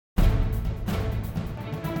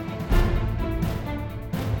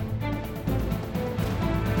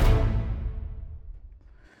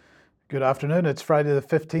Good afternoon. It's Friday, the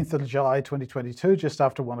 15th of July, 2022, just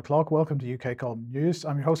after 1 o'clock. Welcome to UK Column News.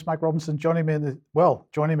 I'm your host, Mike Robinson. Joining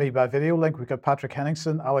me by video link, we've got Patrick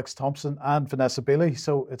Henningsen, Alex Thompson, and Vanessa Bailey.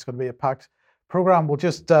 So it's going to be a packed program. We'll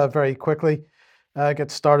just very quickly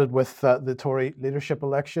get started with the Tory leadership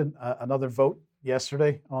election. Another vote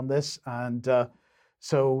yesterday on this. And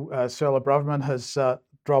so Suella Braverman has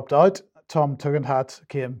dropped out. Tom Tugendhat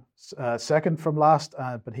came second from last,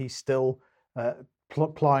 but he's still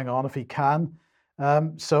ploughing on if he can.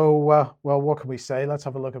 What can we say? Let's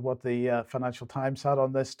have a look at what the Financial Times had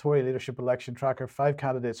on this Tory leadership election tracker. 5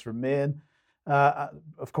 candidates remain.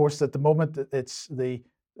 Of course, at the moment, it's the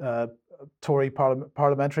Tory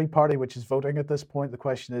parliamentary party which is voting at this point. The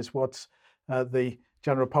question is, what's the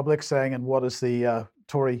general public saying, and what is the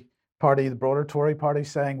Tory party, the broader Tory party,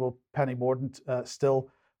 saying? Well, Penny Mordaunt still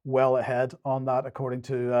well ahead on that, according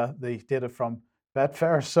to the data from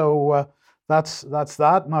Betfair. So that's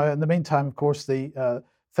that. Now, in the meantime, of course, the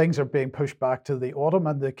things are being pushed back to the autumn,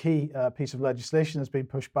 and the key piece of legislation that's been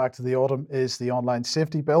pushed back to the autumn is the online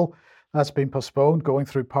safety bill. That's been postponed, going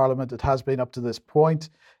through Parliament. It has been up to this point,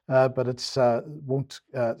 but it's won't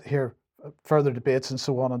hear further debates and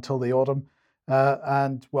so on until the autumn.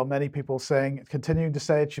 And many people continuing to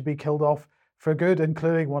say it should be killed off for good,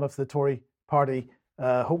 including one of the Tory party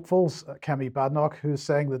hopefuls, Kemi Badenoch, who's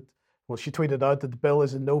saying that, she tweeted out that the bill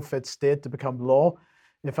is in no fit state to become law.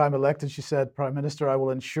 If I'm elected, she said, Prime Minister, I will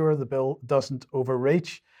ensure the bill doesn't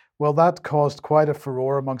overreach. Well, that caused quite a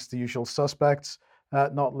furore amongst the usual suspects,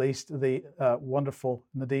 not least the wonderful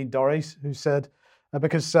Nadine Dorries, who said,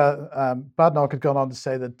 because Badenoch had gone on to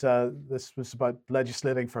say that this was about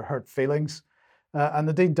legislating for hurt feelings. And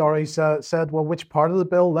Nadine Dorries said, well, which part of the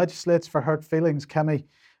bill legislates for hurt feelings, Kemi?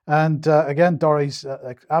 And again, Dorries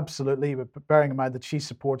absolutely, bearing in mind that she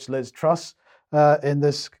supports Liz Truss in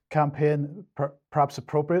this campaign, perhaps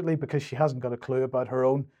appropriately, because she hasn't got a clue about her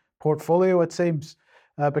own portfolio, it seems,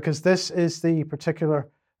 because this is the particular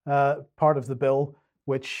part of the bill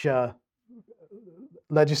which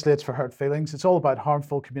legislates for hurt feelings. It's all about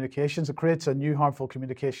harmful communications. It creates a new harmful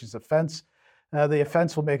communications offence. The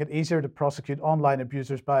offence will make it easier to prosecute online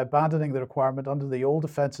abusers by abandoning the requirement under the old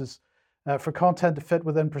offences for content to fit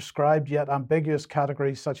within prescribed yet ambiguous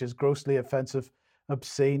categories such as grossly offensive,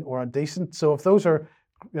 obscene, or indecent. So if those are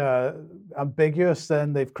ambiguous,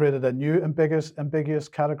 then they've created a new ambiguous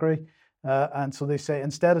category. And so they say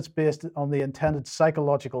instead it's based on the intended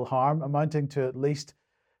psychological harm amounting to at least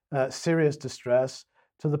serious distress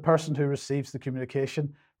to the person who receives the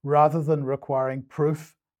communication, rather than requiring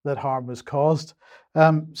proof that harm was caused.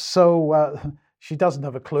 She doesn't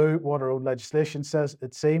have a clue what her own legislation says,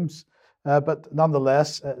 it seems. But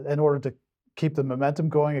nonetheless, in order to keep the momentum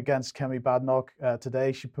going against Kemi Badenoch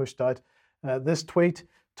today, she pushed out this tweet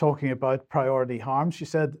talking about priority harm. She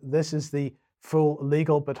said, this is the full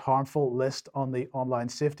legal but harmful list on the online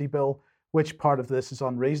safety bill. Which part of this is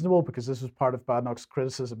unreasonable? Because this was part of Badenoch's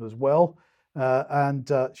criticism as well.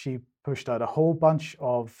 And she pushed out a whole bunch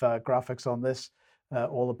of graphics on this,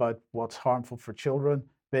 all about what's harmful for children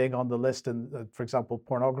being on the list, and for example,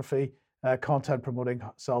 pornography, content promoting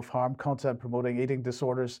self-harm, content promoting eating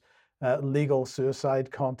disorders, legal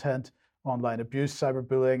suicide content, online abuse,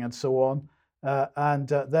 cyberbullying, and so on. And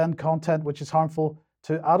then content which is harmful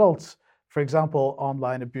to adults, for example,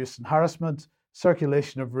 online abuse and harassment,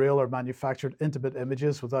 circulation of real or manufactured intimate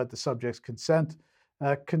images without the subject's consent,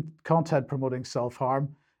 content promoting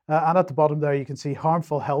self-harm. And at the bottom there, you can see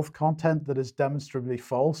harmful health content that is demonstrably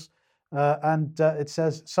false. It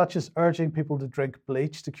says, such as urging people to drink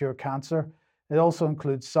bleach to cure cancer. It also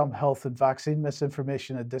includes some health and vaccine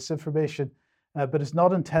misinformation and disinformation, but is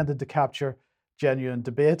not intended to capture genuine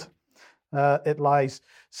debate. It lies.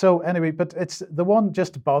 So anyway, but it's the one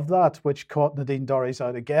just above that which caught Nadine Dorries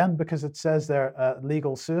out again, because it says there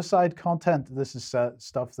legal suicide content. This is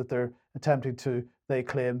stuff that they're attempting to, they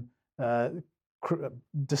claim,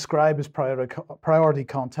 describe as priority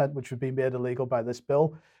content, which would be made illegal by this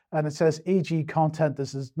bill. And it says, e.g., content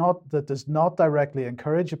that does not directly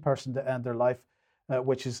encourage a person to end their life,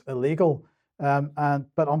 which is illegal.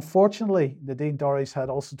 But unfortunately, Nadine Dorries had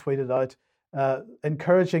also tweeted out,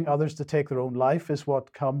 encouraging others to take their own life is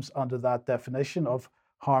what comes under that definition of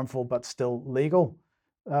harmful but still legal.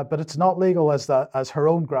 But it's not legal, as her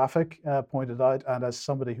own graphic pointed out, and as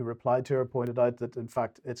somebody who replied to her pointed out, that in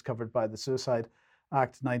fact it's covered by the Suicide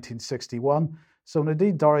Act 1961. So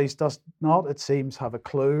Nadine Dorries does not, it seems, have a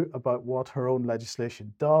clue about what her own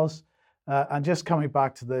legislation does. And just coming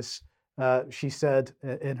back to this, she said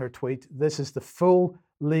in her tweet, this is the full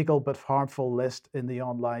legal but harmful list in the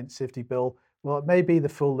online safety bill. Well, it may be the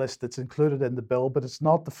full list that's included in the bill, but it's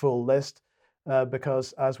not the full list.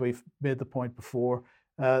 because, as we've made the point before,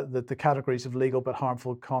 that the categories of legal but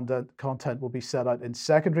harmful content will be set out in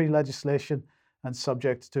secondary legislation and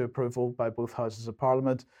subject to approval by both houses of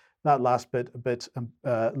Parliament. That last bit a bit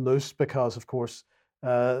loose because, of course,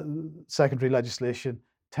 secondary legislation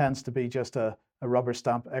tends to be just a rubber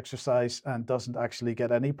stamp exercise and doesn't actually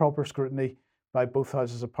get any proper scrutiny by both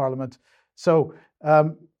houses of Parliament. So,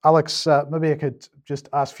 Alex, maybe I could just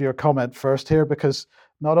ask for your comment first here, because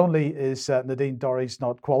not only is Nadine Dorries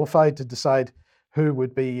not qualified to decide who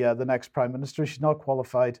would be the next Prime Minister, she's not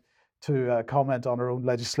qualified to comment on her own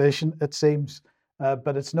legislation, it seems,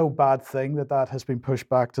 but it's no bad thing that that has been pushed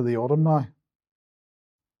back to the autumn now.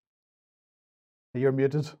 You're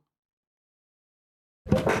muted.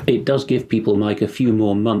 It does give people, Mike, a few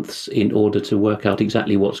more months in order to work out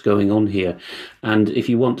exactly what's going on here. And if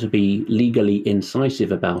you want to be legally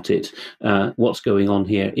incisive about it, what's going on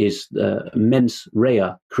here is mens rea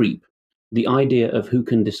creep. The idea of who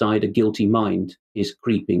can decide a guilty mind is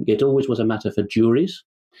creeping. It always was a matter for juries,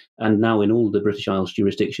 and now in all the British Isles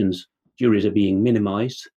jurisdictions, juries are being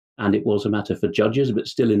minimised. And it was a matter for judges, but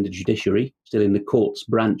still in the judiciary, still in the courts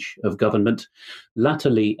branch of government.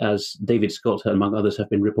 Latterly, as David Scott, among others,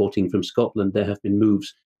 have been reporting from Scotland, there have been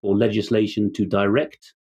moves for legislation to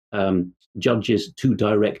direct judges to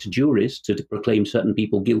direct juries to proclaim certain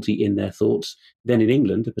people guilty in their thoughts. Then in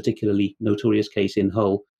England, a particularly notorious case in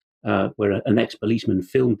Hull, where an ex-policeman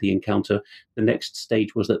filmed the encounter, the next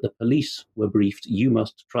stage was that the police were briefed, you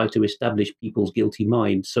must try to establish people's guilty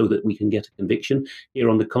mind so that we can get a conviction. Here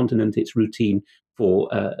on the continent, it's routine for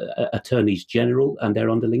attorneys general and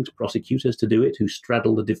their underlings, prosecutors, to do it, who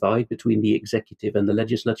straddle the divide between the executive and the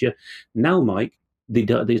legislature. Now, Mike,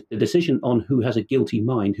 the decision on who has a guilty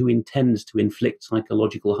mind, who intends to inflict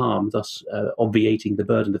psychological harm, thus obviating the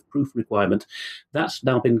burden of proof requirement, that's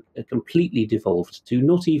now been completely devolved to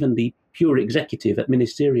not even the pure executive at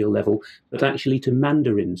ministerial level, but actually to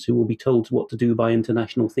mandarins who will be told what to do by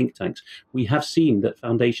international think tanks. We have seen that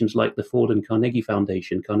foundations like the Ford and Carnegie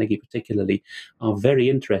Foundation, Carnegie particularly, are very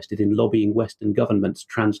interested in lobbying Western governments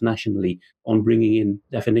transnationally on bringing in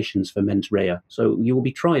definitions for mens rea. So you will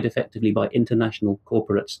be tried effectively by international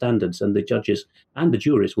corporate standards, and the judges and the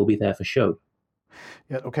juries will be there for show.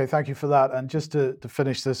 Yeah, okay, thank you for that. And just to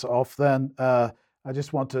finish this off then, I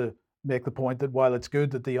just want to make the point that while it's good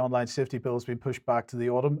that the online safety bill has been pushed back to the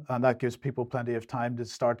autumn, and that gives people plenty of time to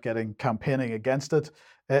start getting campaigning against it,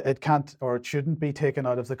 it can't or it shouldn't be taken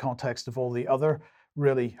out of the context of all the other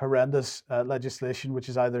really horrendous legislation, which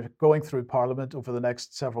is either going through Parliament over the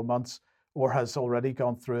next several months or has already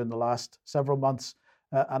gone through in the last several months.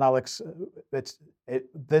 And Alex,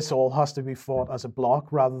 this all has to be fought as a block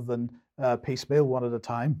rather than piecemeal, one at a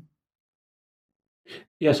time.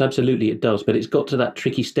 Yes, absolutely, it does. But it's got to that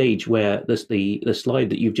tricky stage where there's the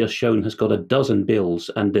slide that you've just shown has got a dozen bills,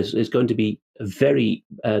 and this is going to be very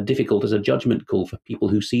difficult as a judgment call for people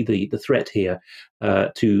who see the threat here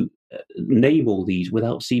to name all these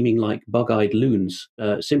without seeming like bug-eyed loons,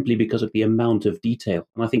 simply because of the amount of detail.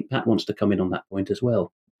 And I think Pat wants to come in on that point as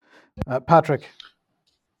well. Patrick.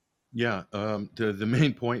 Yeah, the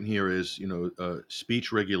main point here is,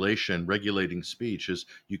 speech regulation, regulating speech is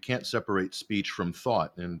you can't separate speech from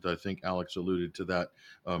thought. And I think Alex alluded to that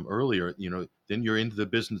earlier. Then you're into the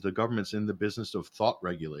business, the government's in the business of thought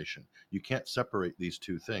regulation. You can't separate these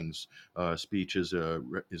two things. Speech is a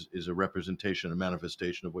representation, a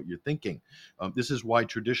manifestation of what you're thinking. This is why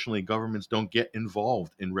traditionally governments don't get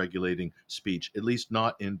involved in regulating speech, at least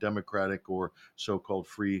not in democratic or so-called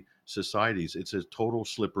free societies. It's a total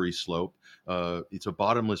slippery slope. It's a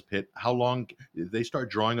bottomless pit. How long they start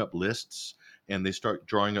drawing up lists and they start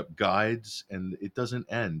drawing up guides, and it doesn't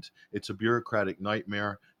end. It's a bureaucratic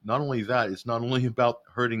nightmare. Not only that, it's not only about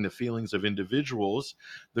hurting the feelings of individuals.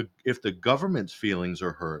 If the government's feelings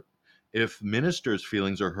are hurt, if ministers'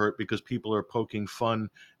 feelings are hurt because people are poking fun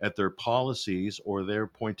at their policies, or they're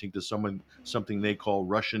pointing to something they call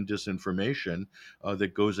Russian disinformation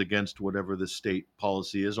that goes against whatever the state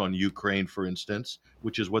policy is on Ukraine, for instance,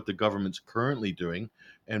 which is what the government's currently doing,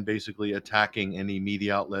 and basically attacking any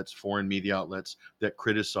media outlets, foreign media outlets that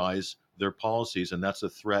criticize their policies. And that's a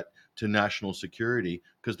threat to national security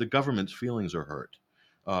because the government's feelings are hurt.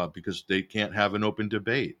 Because they can't have an open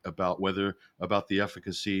debate about the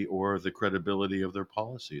efficacy or the credibility of their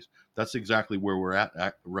policies. That's exactly where we're at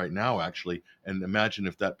right now, actually. And imagine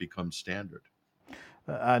if that becomes standard.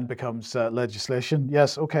 And becomes legislation.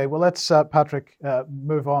 Yes. Okay. Well, let's, Patrick,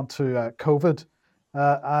 move on to COVID.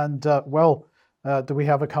 Do we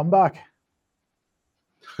have a comeback?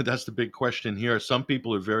 That's the big question here. Some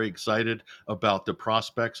people are very excited about the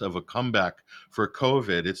prospects of a comeback for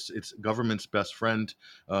COVID. It's government's best friend,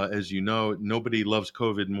 as you know. Nobody loves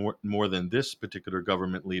COVID more than this particular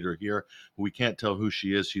government leader here. We can't tell who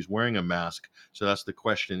she is. She's wearing a mask, so that's the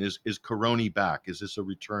question: is Corona back? Is this a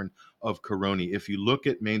return of Corona? If you look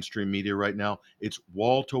at mainstream media right now, it's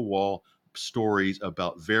wall to wall stories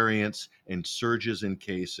about variants and surges in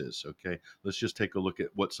cases. Okay, let's just take a look at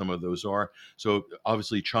what some of those are. So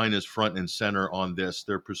obviously China's front and center on this.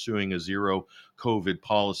 They're pursuing a zero COVID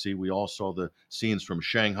policy. We all saw the scenes from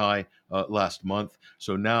Shanghai last month.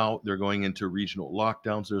 So now they're going into regional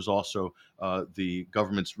lockdowns. There's also the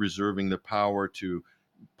government's reserving the power to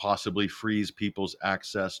possibly freeze people's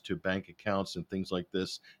access to bank accounts and things like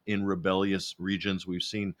this in rebellious regions. We've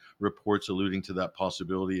seen reports alluding to that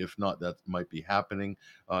possibility. If not, that might be happening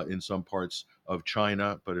in some parts of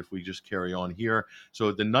China. But if we just carry on here,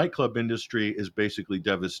 so the nightclub industry is basically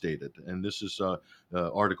devastated. And this is an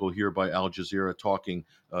article here by Al Jazeera talking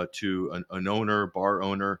to an owner, bar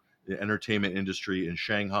owner. The entertainment industry in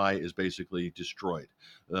Shanghai is basically destroyed.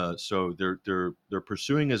 So they're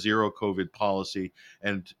pursuing a zero COVID policy,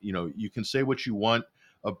 and you can say what you want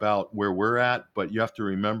about where we're at, but you have to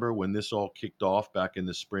remember when this all kicked off back in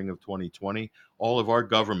the spring of 2020, all of our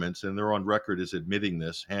governments, and they're on record as admitting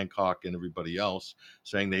this, Hancock and everybody else,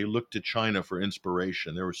 saying they looked to China for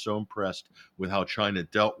inspiration. They were so impressed with how China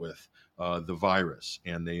dealt with the virus,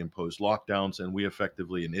 and they imposed lockdowns. And we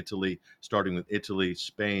effectively in Italy, starting with Italy,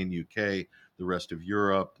 Spain, UK, the rest of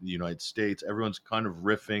Europe, the United States, everyone's kind of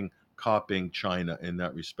riffing, copying China in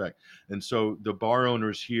that respect. And so the bar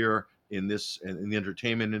owners here in the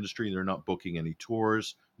entertainment industry, they're not booking any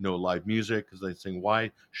tours, no live music, because they're saying,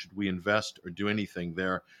 why should we invest or do anything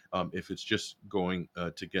there if it's just going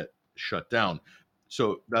to get shut down?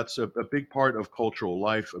 So that's a big part of cultural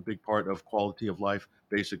life, a big part of quality of life,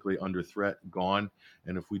 basically under threat, gone.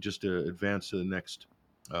 And if we just advance to the next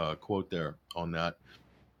quote there on that.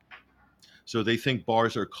 So they think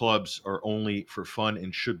bars or clubs are only for fun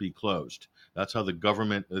and should be closed. That's how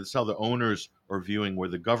the owners are viewing where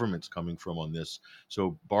the government's coming from on this.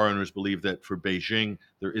 So bar owners believe that for Beijing,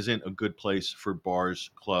 there isn't a good place for bars,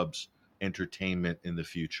 clubs, entertainment in the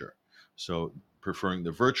future. So preferring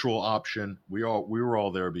the virtual option. We were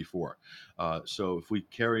all there before. So if we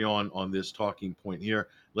carry on this talking point here,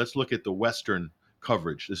 let's look at the Western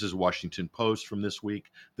coverage. This is Washington Post from this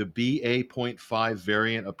week. The BA.5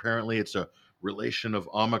 variant, apparently it's a relation of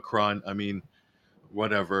Omicron. I mean,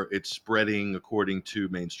 whatever, it's spreading according to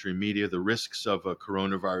mainstream media. The risks of a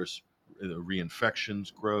coronavirus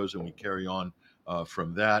reinfections grows, and we carry on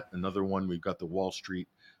from that. Another one, we've got the Wall Street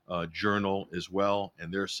Journal as well,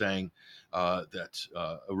 and they're saying that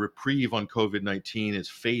a reprieve on COVID-19 is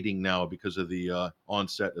fading now because of the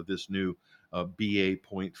onset of this new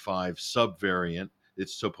BA.5 subvariant.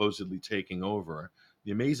 It's supposedly taking over.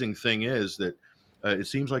 The amazing thing is that it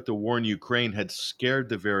seems like the war in Ukraine had scared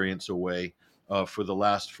the variants away for the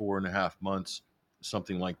last 4.5 months,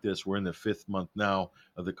 something like this. We're in the 5th month now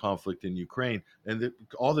of the conflict in Ukraine, and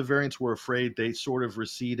all the variants were afraid. They sort of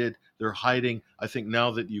receded. They're hiding. I think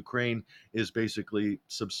now that Ukraine is basically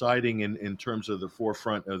subsiding in terms of the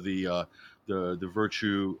forefront of the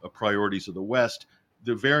virtue priorities of the West,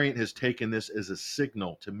 the variant has taken this as a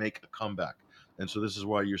signal to make a comeback. And so this is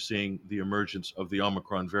why you're seeing the emergence of the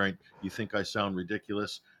Omicron variant. You think I sound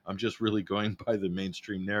ridiculous? I'm just really going by the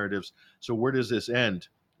mainstream narratives. So where does this end?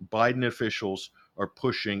 Biden officials are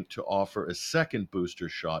pushing to offer a second booster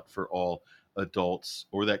shot for all adults,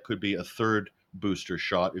 or that could be a third booster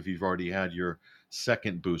shot if you've already had your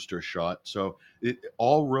second booster shot. So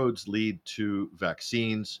all roads lead to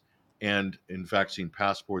vaccines and in vaccine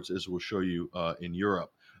passports, as we'll show you in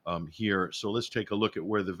Europe here. So let's take a look at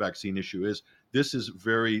where the vaccine issue is. This is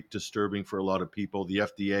very disturbing for a lot of people. The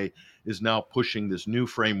FDA is now pushing this new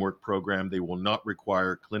framework program. They will not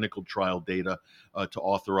require clinical trial data to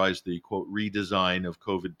authorize the, quote, redesign of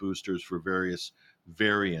COVID boosters for various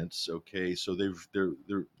variants. Okay, so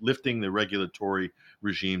they're lifting the regulatory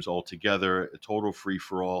regimes altogether, a total free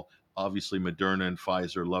for all. Obviously, Moderna and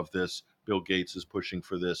Pfizer love this. Bill Gates is pushing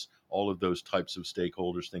for this. All of those types of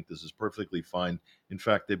stakeholders think this is perfectly fine. In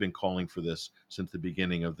fact, they've been calling for this since the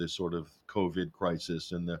beginning of this sort of COVID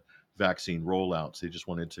crisis and the vaccine rollouts. They just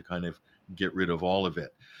wanted to kind of get rid of all of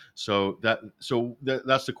it. So that's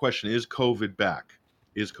the question: is COVID back?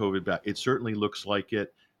 Is COVID back? It certainly looks like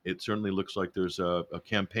it. It certainly looks like there's a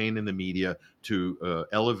campaign in the media to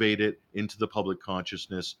elevate it into the public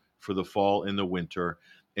consciousness for the fall and the winter.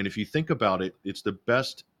 And if you think about it, it's the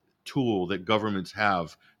best tool that governments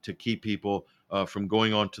have to keep people from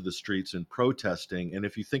going onto the streets and protesting. And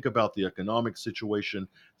if you think about the economic situation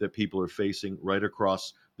that people are facing right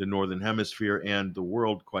across the Northern Hemisphere and the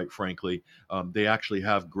world, quite frankly, they actually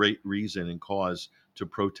have great reason and cause to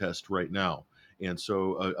protest right now. And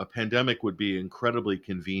so a pandemic would be incredibly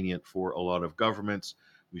convenient for a lot of governments.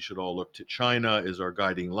 We should all look to China as our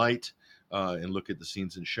guiding light and look at the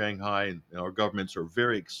scenes in Shanghai. And our governments are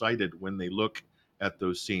very excited when they look at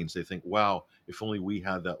those scenes. They think, wow, if only we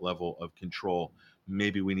had that level of control,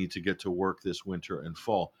 maybe we need to get to work this winter and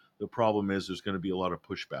fall. The problem is there's going to be a lot of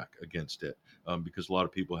pushback against it because a lot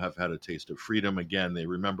of people have had a taste of freedom. Again, they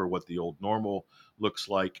remember what the old normal looks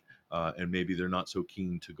like, and maybe they're not so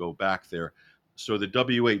keen to go back there. So the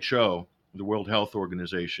WHO, the World Health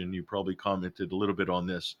Organization, you probably commented a little bit on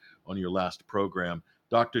this on your last program.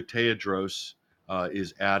 Dr. Tedros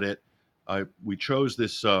is at it. We chose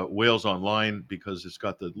this Wales Online because it's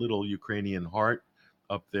got the little Ukrainian heart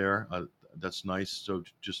up there. That's nice. So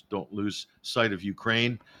just don't lose sight of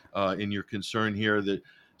Ukraine in your concern here.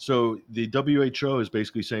 So the WHO is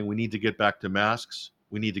basically saying we need to get back to masks.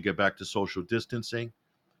 We need to get back to social distancing.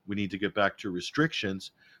 We need to get back to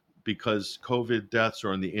restrictions because COVID deaths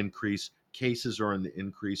are on the increase. Cases are on the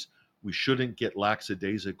increase. We shouldn't get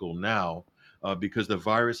lackadaisical now because the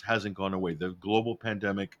virus hasn't gone away. The global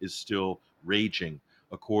pandemic is still raging,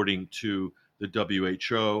 according to the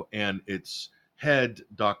WHO and its head,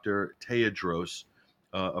 Dr. Tedros,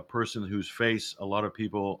 a person whose face a lot of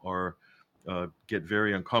people are get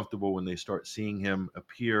very uncomfortable when they start seeing him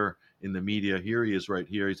appear in the media. Here he is right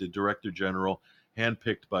here. He's a director general,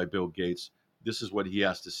 handpicked by Bill Gates. This is what he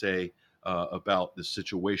has to say about the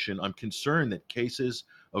situation. I'm concerned that cases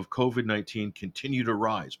of COVID-19 continue to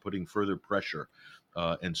rise, putting further pressure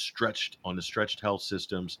and stretched on the stretched health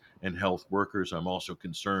systems and health workers. I'm also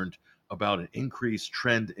concerned about an increased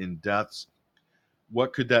trend in deaths.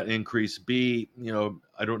 What could that increase be?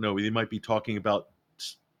 I don't know. They might be talking about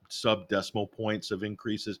sub-decimal points of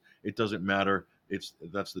increases. It doesn't matter.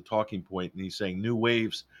 That's the talking point. And he's saying new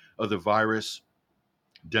waves of the virus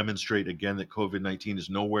demonstrate again that COVID-19 is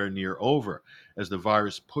nowhere near over. As the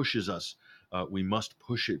virus pushes us, we must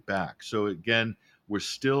push it back. So again, we're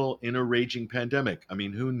still in a raging pandemic. I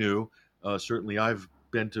mean, who knew? Certainly I've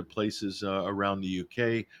been to places around the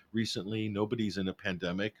UK recently. Nobody's in a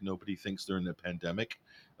pandemic. Nobody thinks they're in a pandemic,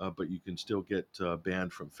 but you can still get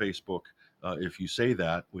banned from Facebook if you say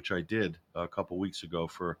that, which I did a couple weeks ago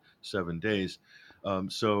for 7 days.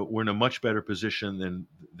 So we're in a much better position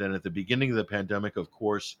than at the beginning of the pandemic. Of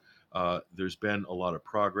course, there's been a lot of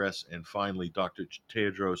progress. And finally, Dr.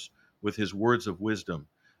 Tedros, with his words of wisdom,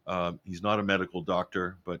 he's not a medical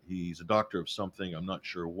doctor, but he's a doctor of something. I'm not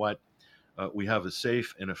sure what. We have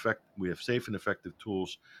safe and effective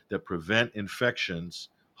tools that prevent infections,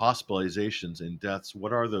 hospitalizations, and deaths.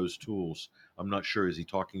 What are those tools? I'm not sure. Is he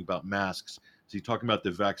talking about masks? Is he talking about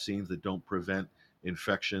the vaccines that don't prevent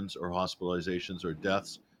infections or hospitalizations or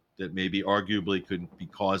deaths that maybe arguably could be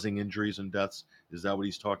causing injuries and deaths? Is that what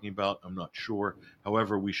he's talking about? I'm not sure.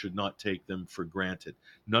 However, we should not take them for granted.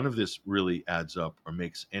 None of this really adds up or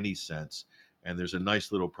makes any sense. And there's a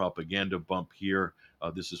nice little propaganda bump here.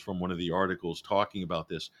 This is from one of the articles talking about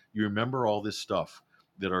this. You remember all this stuff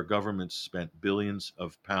that our government spent billions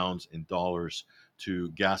of pounds and dollars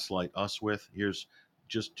to gaslight us with? Here's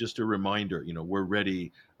just a reminder. We're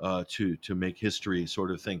ready to make history,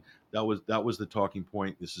 sort of thing. That was the talking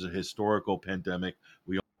point. This is a historical pandemic.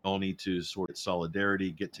 We all need to sort of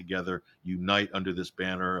solidarity, get together, unite under this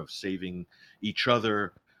banner of saving each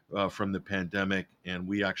other from the pandemic. And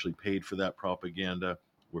we actually paid for that propaganda.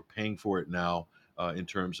 We're paying for it now in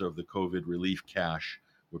terms of the COVID relief cash.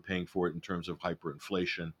 We're paying for it in terms of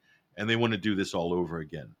hyperinflation. And they want to do this all over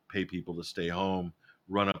again, pay people to stay home,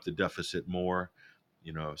 run up the deficit more.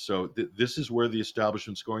 So this is where the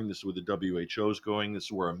establishment's going. This is where the WHO is going. This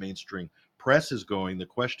is where our mainstream press is going. The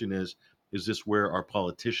question is this where our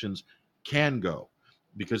politicians can go?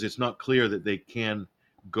 Because it's not clear that they can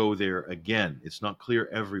go there again. It's not clear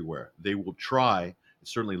everywhere. They will try. It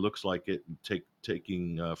certainly looks like it.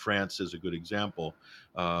 Taking France as a good example.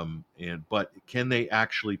 But can they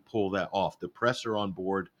actually pull that off? The press are on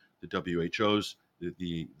board. The WHOs,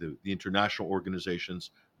 the international organizations,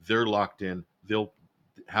 they're locked in. They'll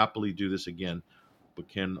happily do this again. But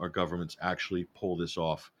can our governments actually pull this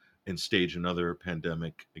off and stage another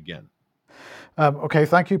pandemic again? Okay,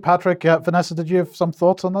 thank you, Patrick. Vanessa, did you have some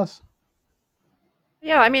thoughts on this?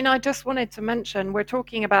 Yeah, I mean, I just wanted to mention we're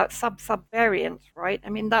talking about subvariants, right? I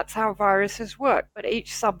mean, that's how viruses work, but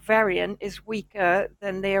each subvariant is weaker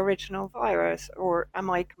than the original virus. Or am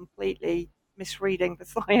I completely misreading the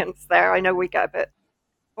science there? I know we get a bit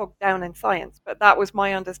bogged down in science, but that was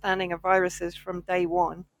my understanding of viruses from day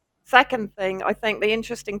one. Second thing, I think the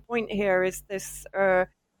interesting point here is this: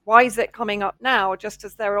 why is it coming up now? Just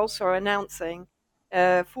as they're also announcing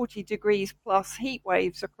 40 degrees plus heat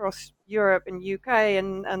waves across Europe and UK,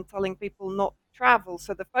 and telling people not to travel.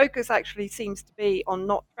 So the focus actually seems to be on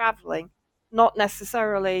not traveling, not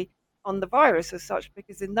necessarily on the virus as such,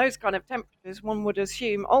 because in those kind of temperatures, one would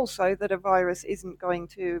assume also that a virus isn't going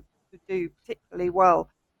to do particularly well.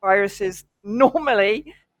 Viruses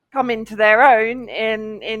normally come into their own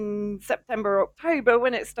in September, October,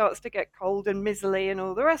 when it starts to get cold and miserly and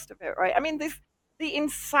all the rest of it, right? I mean, the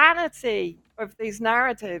insanity of these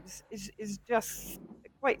narratives is just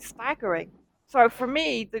quite staggering. So for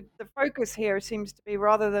me, the focus here seems to be,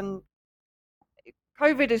 rather than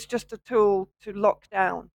COVID is just a tool to lock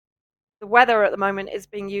down. The weather at the moment is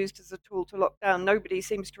being used as a tool to lock down. Nobody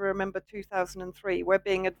seems to remember 2003. We're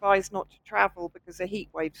being advised not to travel because a heat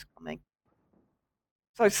wave's coming.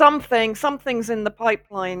 So something's in the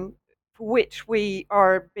pipeline for which we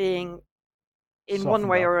are being, in one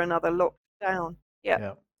way or another, locked down.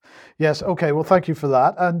 Yeah. Yes. Okay. Well, thank you for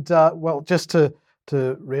that. And well, just to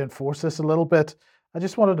reinforce this a little bit, I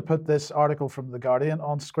just wanted to put this article from The Guardian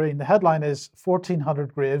on screen. The headline is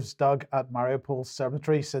 1,400 graves dug at Mariupol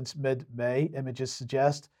cemetery since mid-May, images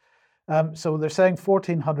suggest. So they're saying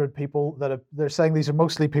 1,400 people they're saying these are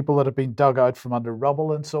mostly people that have been dug out from under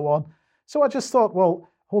rubble and so on. So I just thought, well,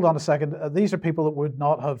 hold on a second. These are people that would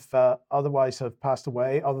not have otherwise have passed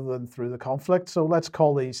away other than through the conflict. So let's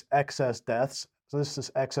call these excess deaths. So this is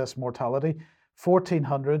excess mortality.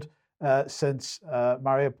 1,400 since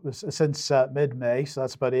mid-May. So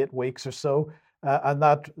that's about 8 weeks or so. And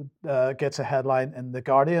that gets a headline in The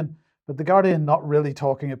Guardian. But The Guardian not really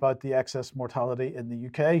talking about the excess mortality in the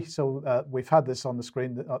UK. So we've had this on the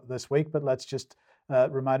screen this week, but let's just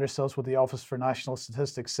remind ourselves what the Office for National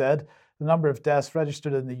Statistics said. The number of deaths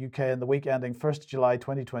registered in the UK in the week ending 1st July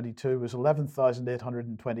 2022 was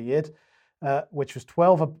 11,828, which was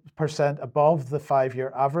 12% above the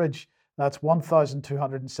 5-year average. That's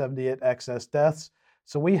 1,278 excess deaths.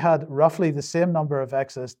 So we had roughly the same number of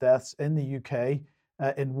excess deaths in the UK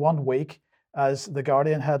in 1 week as The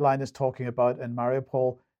Guardian headline is talking about in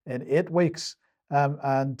Mariupol in 8 weeks.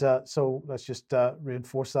 So let's just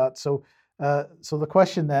reinforce that. So the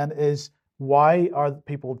question then is, why are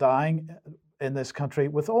people dying in this country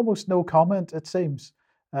with almost no comment, it seems,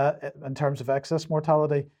 in terms of excess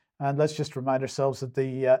mortality? And let's just remind ourselves that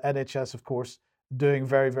the NHS, of course, doing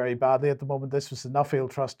very, very badly at the moment. This was the Nuffield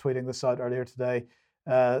Trust tweeting this out earlier today,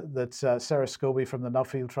 that Sarah Scobie from the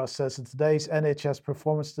Nuffield Trust says that today's NHS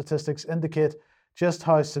performance statistics indicate just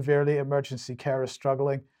how severely emergency care is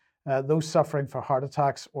struggling. Those suffering for heart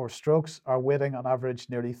attacks or strokes are waiting on average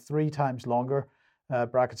nearly 3 times longer,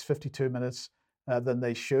 brackets 52 minutes, than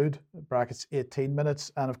they should, brackets 18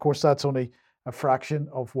 minutes. And of course, that's only a fraction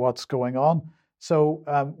of what's going on. So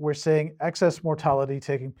we're seeing excess mortality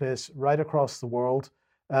taking place right across the world,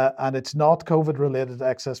 and it's not COVID-related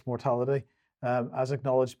excess mortality, as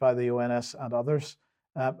acknowledged by the ONS and others,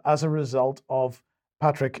 as a result of,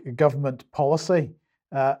 Patrick, government policy.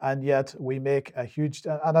 And yet we make a huge,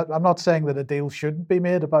 and I'm not saying that a deal shouldn't be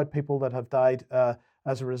made about people that have died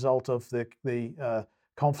as a result of the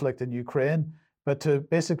conflict in Ukraine, but to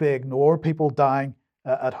basically ignore people dying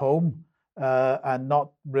at home and not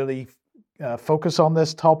really focus on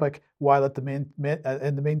this topic, while in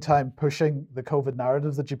the meantime pushing the COVID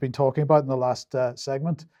narrative that you've been talking about in the last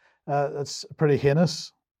segment, that's pretty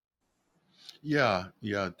heinous. Yeah.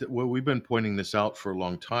 Well, we've been pointing this out for a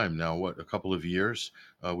long time now. A couple of years?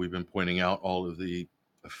 We've been pointing out all of the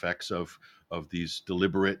effects of these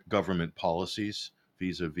deliberate government policies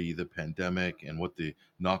vis-a-vis the pandemic, and what the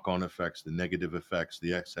knock-on effects, the negative effects,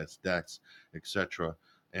 the excess deaths, etc.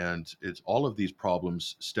 And it's all of these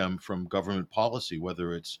problems stem from government policy,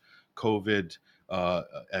 whether it's COVID,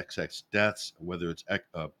 excess deaths, whether it's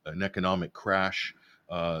an economic crash,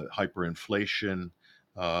 hyperinflation,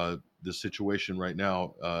 the situation right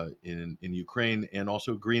now in Ukraine, and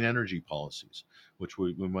also green energy policies, which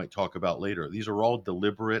we might talk about later. These are all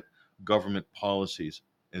deliberate government policies,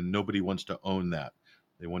 and nobody wants to own that.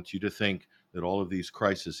 They want you to think that all of these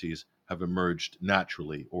crises have emerged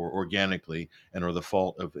naturally or organically and are the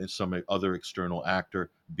fault of some other external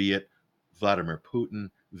actor, be it Vladimir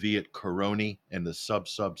Putin, be it Corona and the sub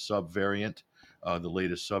variant, the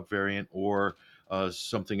latest subvariant, or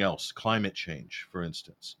something else, climate change, for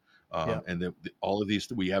instance. And all of these,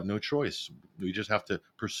 we have no choice. We just have to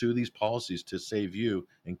pursue these policies to save you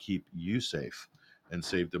and keep you safe and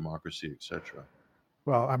save democracy, etc.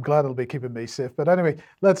 Well, I'm glad it'll be keeping me safe. But anyway,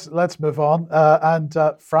 let's move on.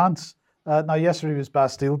 France Now, yesterday was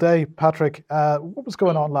Bastille Day. Patrick, what was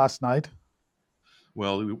going on last night?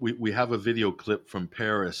 Well, we have a video clip from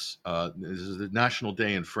Paris. This is the National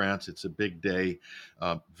Day in France. It's a big day.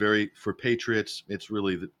 Very for patriots, it's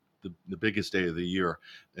really the biggest day of the year.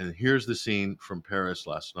 And here's the scene from Paris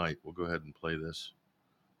last night. We'll go ahead and play this.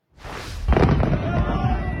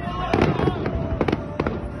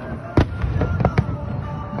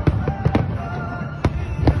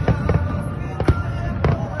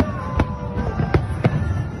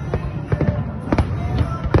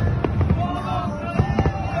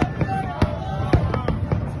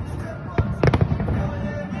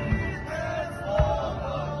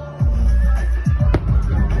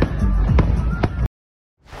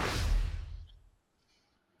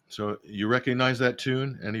 So you recognize that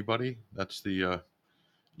tune? Anybody? That's the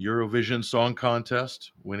Eurovision Song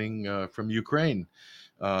Contest, winning from Ukraine.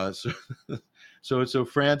 So, so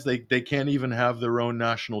France, they can't even have their own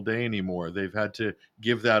national day anymore. They've had to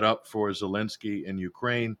give that up for Zelensky and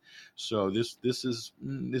Ukraine. So this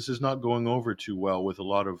is not going over too well with a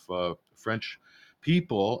lot of French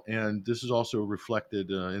people, and this is also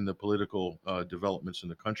reflected in the political developments in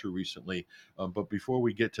the country recently. But before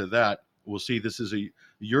we get to that, we'll see this is a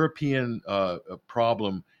European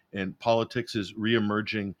problem, and politics is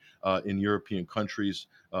reemerging in European countries.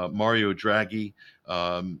 Mario Draghi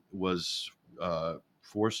was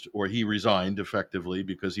forced, or he resigned effectively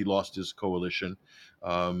because he lost his coalition.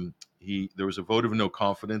 There was a vote of no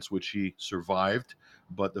confidence, which he survived,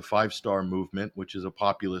 but the Five Star Movement, which is a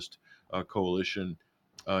populist coalition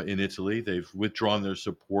in Italy, they've withdrawn their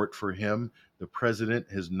support for him. The president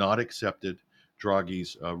has not accepted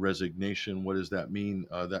Draghi's resignation. What does that mean?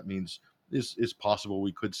 That means it's possible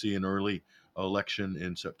we could see an early election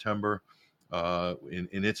in September in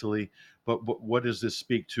Italy. But what does this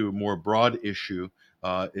speak to? A more broad issue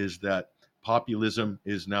is that populism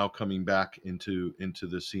is now coming back into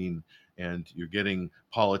the scene, and you're getting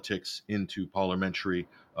politics into parliamentary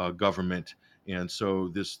government. And so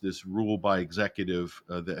this rule by executive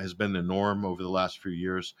that has been the norm over the last few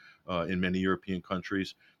years in many European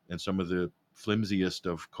countries, and some of the flimsiest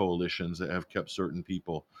of coalitions that have kept certain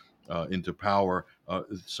people into power,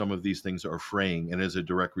 some of these things are fraying. And as a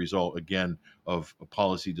direct result, again, of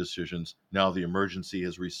policy decisions, now the emergency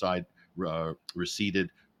has receded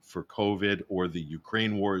for COVID, or the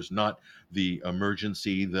Ukraine war is not the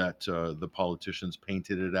emergency that the politicians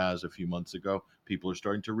painted it as a few months ago. People are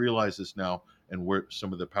starting to realize this now, and where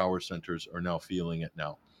some of the power centers are now feeling it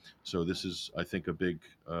now. So this is, I think, a big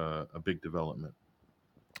development.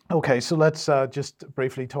 Okay, so let's just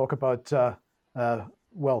briefly talk about,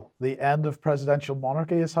 the end of presidential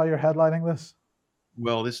monarchy is how you're headlining this.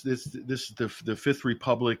 Well, the Fifth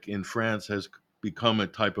Republic in France has become a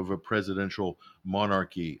type of a presidential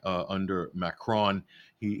monarchy under Macron.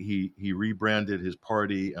 He rebranded his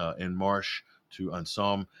party En Marche to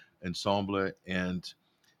Ensemble, and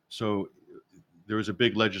so there was a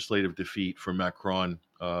big legislative defeat for Macron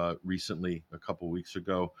recently, a couple of weeks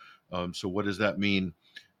ago. So what does that mean?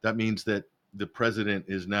 That means that the president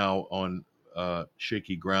is now on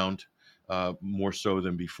shaky ground, more so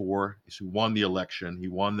than before. He won the election. He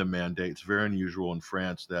won the mandate. It's very unusual in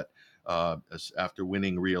France that after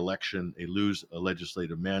winning re-election, they lose a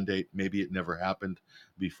legislative mandate. Maybe it never happened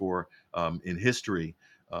before in history.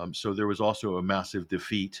 So there was also a massive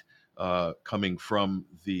defeat coming from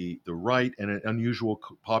the right, and an unusual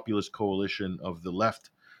populist coalition of the left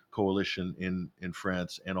coalition in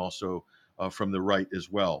France, and also from the right as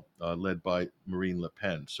well, led by Marine Le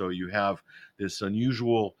Pen. So you have this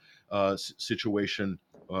unusual situation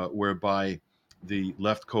whereby the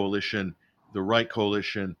left coalition, the right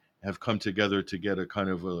coalition have come together to get a kind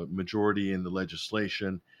of a majority in the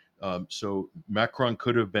legislation. So Macron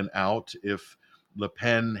could have been out if Le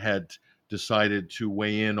Pen had decided to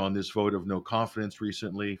weigh in on this vote of no confidence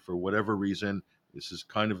recently for whatever reason. This is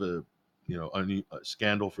kind of a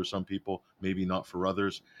scandal for some people, maybe not for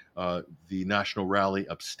others. The National Rally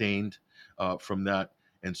abstained from that,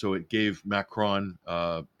 and so it gave Macron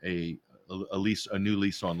a new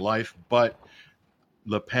lease on life. But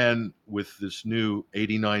Le Pen, with this new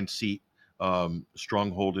 89 seat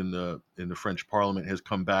stronghold in the French Parliament, has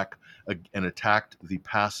come back and attacked the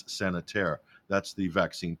pass sanitaire. That's the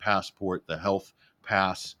vaccine passport, the health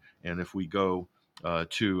pass. And if we go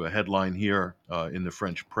to a headline here in the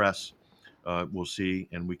French press, we'll see,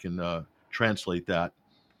 and we can translate that.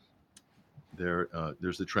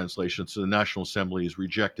 There's the translation. So the National Assembly has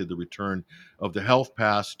rejected the return of the health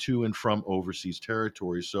pass to and from overseas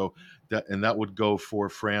territories. So that would go for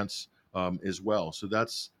France as well. So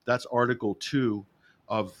that's Article 2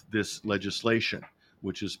 of this legislation.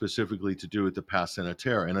 which is specifically to do with the pass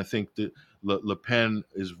sanitaire. And I think that Le Pen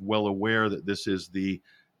is well aware that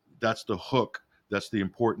that's the hook. That's the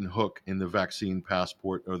important hook in the vaccine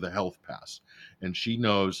passport or the health pass. And she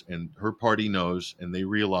knows, and her party knows, and they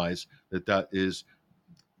realize that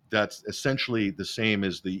that's essentially the same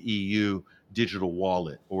as the EU digital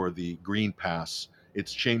wallet or the Green Pass.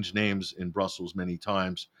 It's changed names in Brussels many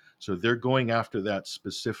times. So they're going after that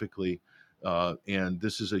specifically. And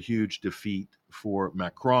this is a huge defeat for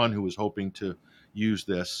Macron, who was hoping to use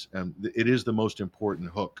this. And it is the most important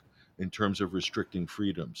hook in terms of restricting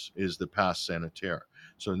freedoms, is the pass sanitaire.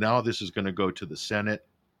 So now this is going to go to the Senate,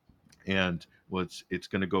 and it's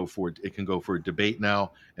going to go for it can go for a debate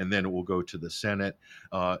now, and then it will go to the Senate.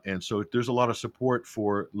 And so there's a lot of support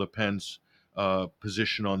for Le Pen's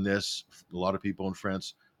position on this. A lot of people in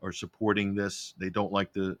France are supporting this. They don't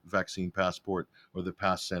like the vaccine passport or the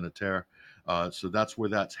pass sanitaire. So that's where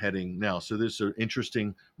that's heading now. So there's an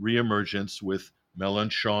interesting reemergence with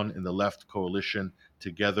Mélenchon and the left coalition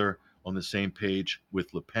together on the same page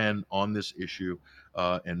with Le Pen on this issue,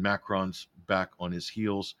 and Macron's back on his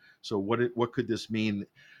heels. So what could this mean?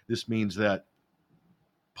 This means that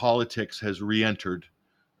politics has re-entered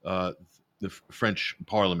the French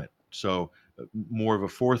Parliament. So more of a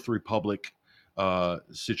Fourth Republic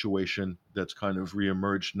situation that's kind of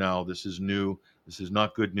reemerged now. This is new. This is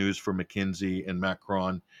not good news for McKinsey and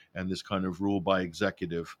Macron and this kind of rule by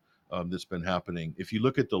executive that's been happening. If you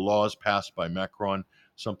look at the laws passed by Macron,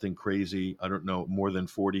 something crazy, I don't know, more than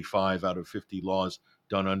 45 out of 50 laws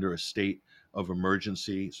done under a state of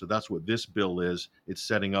emergency. So that's what this bill is. It's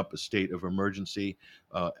setting up a state of emergency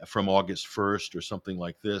from August 1st or something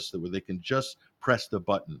like this, where they can just press the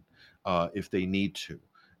button if they need to.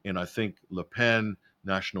 And I think Le Pen,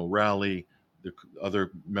 National Rally, the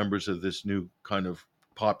other members of this new kind of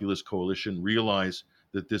populist coalition realize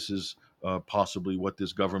that this is possibly what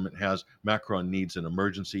this government has. Macron needs an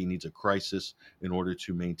emergency, he needs a crisis in order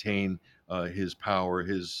to maintain his power,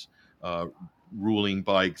 his ruling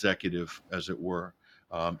by executive, as it were.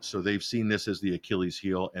 So they've seen this as the Achilles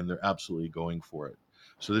heel, and they're absolutely going for it.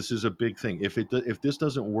 So this is a big thing. If this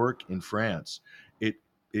doesn't work in France,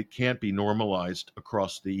 it can't be normalized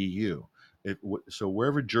across the EU. So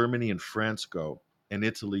wherever Germany and France go, and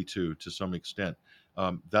Italy too, to some extent,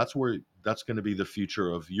 that's going to be the future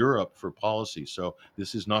of Europe for policy. So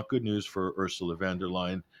this is not good news for Ursula von der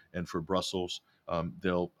Leyen and for Brussels. I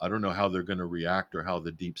don't know how they're going to react or how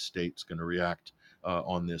the deep state's going to react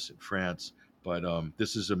on this in France, but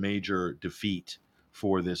this is a major defeat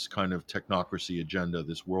for this kind of technocracy agenda,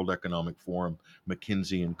 this World Economic Forum,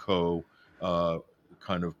 McKinsey and Co.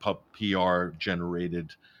 Kind of PR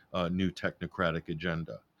generated new technocratic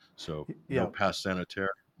agenda. So no pass sanitaire,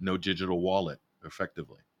 no digital wallet,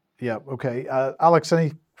 effectively. Yeah. Okay. Alex,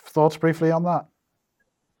 any thoughts briefly on that?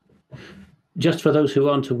 Just for those who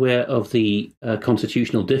aren't aware of the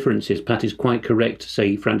constitutional differences, Pat is quite correct to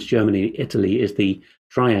say France, Germany, Italy is the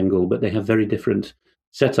triangle, but they have very different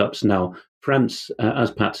setups now. France, as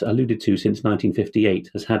Pat alluded to, since 1958,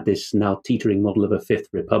 has had this now teetering model of a fifth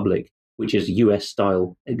republic, which is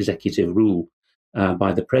US-style executive rule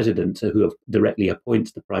by the president, who directly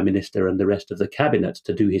appoints the prime minister and the rest of the cabinet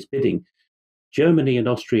to do his bidding. Germany and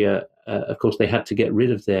Austria, of course, they had to get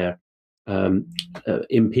rid of their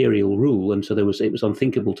imperial rule, and so it was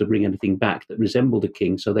unthinkable to bring anything back that resembled a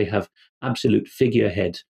king. So they have absolute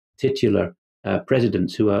figurehead, titular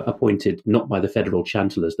presidents who are appointed not by the federal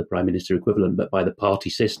chancellors, the prime minister equivalent, but by the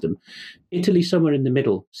party system. Italy, somewhere in the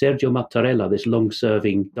middle. Sergio Mattarella, this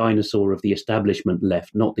long-serving dinosaur of the establishment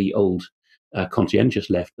left, not the old conscientious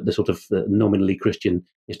left, but the sort of nominally Christian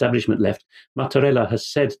establishment left. Mattarella has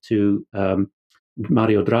said to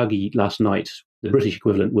Mario Draghi last night, the British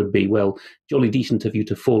equivalent would be, well, jolly decent of you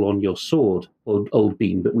to fall on your sword, old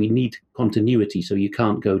bean, but we need continuity, so you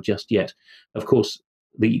can't go just yet. Of course,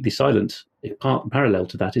 the silent parallel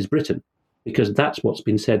to that is Britain, because that's what's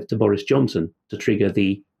been said to Boris Johnson to trigger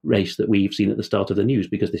the race that we've seen at the start of the news,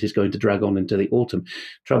 because this is going to drag on into the autumn.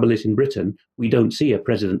 Trouble is, in Britain, we don't see a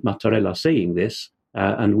President Mattarella saying this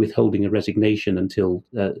and withholding a resignation until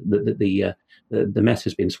the mess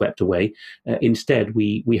has been swept away. Instead,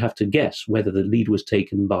 we have to guess whether the lead was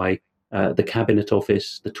taken by the Cabinet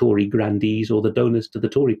Office, the Tory grandees, or the donors to the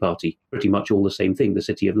Tory party. Pretty much all the same thing, the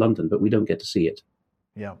City of London, but we don't get to see it.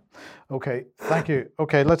 Yeah. Okay. Thank you.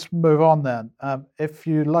 Okay, let's move on then. If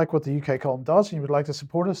you like what the UK Column does and you would like to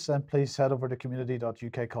support us, then please head over to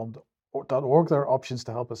community.ukcolumn.org. There are options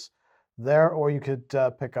to help us there, or you could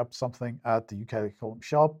pick up something at the UK Column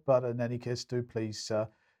shop. But in any case, do please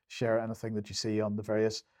share anything that you see on the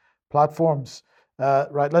various platforms.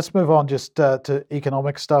 Right. Let's move on just to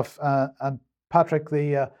economic stuff. And Patrick,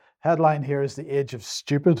 the headline here is The Age of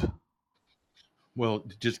Stupid. Well,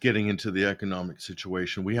 just getting into the economic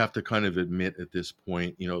situation, we have to kind of admit at this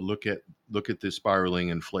point, look at the spiraling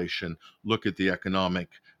inflation, look at the economic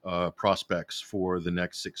prospects for the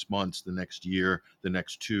next 6 months, the next year, the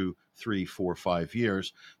next 2, 3, 4, 5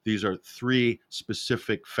 years. These are three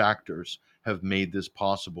specific factors have made this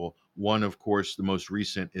possible. One, of course, the most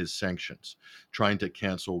recent is sanctions, trying to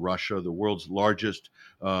cancel Russia, the world's largest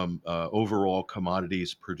overall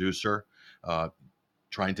commodities producer.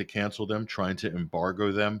 Trying to cancel them, trying to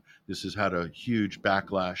embargo them. This has had a huge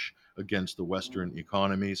backlash against the Western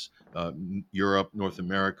economies, Europe, North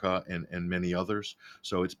America, and many others.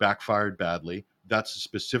 So it's backfired badly. That's a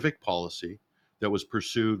specific policy that was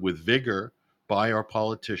pursued with vigor by our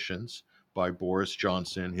politicians, by Boris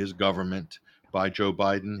Johnson, his government, by Joe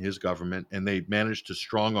Biden, his government, and they managed to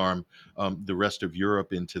strong arm the rest of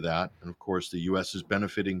Europe into that. And of course, the U.S. is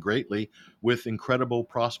benefiting greatly with incredible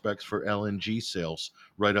prospects for LNG sales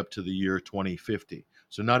right up to the year 2050.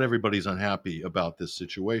 So not everybody's unhappy about this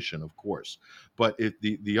situation, of course. But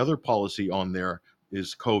the other policy on there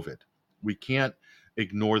is COVID. We can't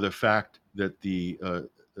ignore the fact that the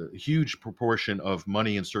huge proportion of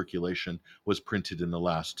money in circulation was printed in the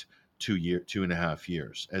last 2.5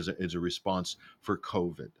 years as a response for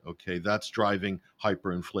COVID. Okay, that's driving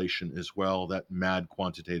hyperinflation as well, that mad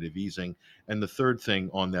quantitative easing. And the third thing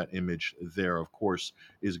on that image there, of course,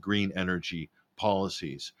 is green energy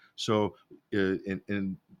policies. So,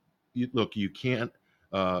 look, you can't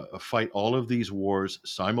fight all of these wars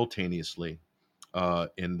simultaneously,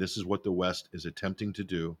 and this is what the West is attempting to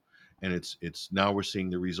do. And it's now we're seeing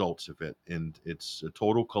the results of it, and it's a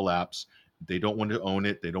total collapse. They don't want to own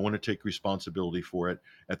it. They don't want to take responsibility for it.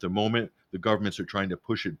 At the moment, the governments are trying to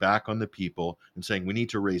push it back on the people and saying we need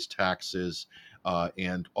to raise taxes,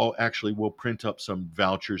 and actually we'll print up some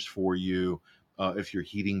vouchers for you if your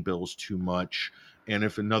heating bill's too much. And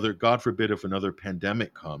if God forbid, if another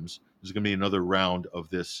pandemic comes, there's going to be another round of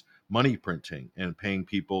this money printing and paying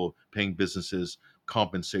businesses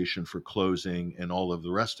compensation for closing and all of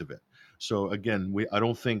the rest of it. So again, I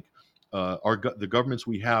don't think the governments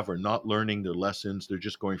we have are not learning their lessons. They're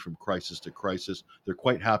just going from crisis to crisis. They're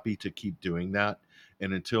quite happy to keep doing that.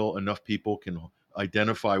 And until enough people can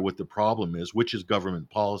identify what the problem is, which is government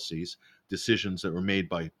policies, decisions that were made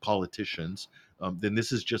by politicians, then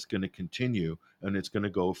this is just going to continue, and it's going to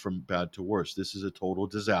go from bad to worse. This is a total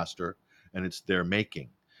disaster, and it's their making.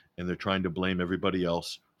 And they're trying to blame everybody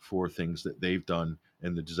else for things that they've done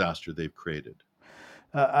and the disaster they've created.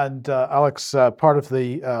 And Alex, part of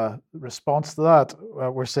the response to that,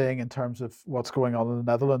 we're seeing in terms of what's going on in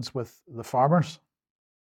the Netherlands with the farmers.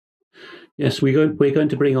 Yes, we're going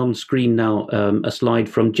to bring on screen now a slide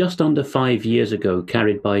from just under 5 years ago,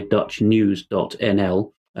 carried by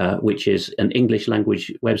DutchNews.nl, which is an English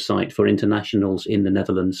language website for internationals in the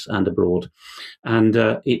Netherlands and abroad. And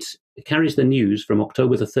it carries the news from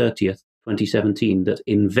October the 30th, 2017, that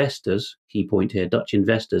investors, key point here, Dutch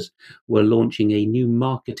investors, were launching a new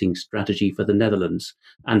marketing strategy for the Netherlands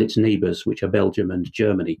and its neighbours, which are Belgium and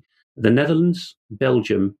Germany. The Netherlands,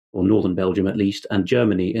 Belgium, or northern Belgium at least, and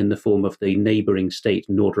Germany in the form of the neighbouring state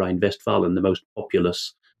Nord Rhine-Westphalen, the most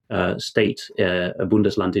populous state,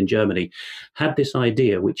 Bundesland in Germany, had this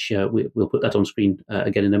idea, which we'll put that on screen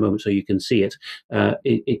again in a moment so you can see it.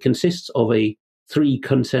 It consists of 3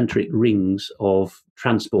 concentric rings of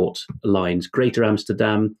transport lines, Greater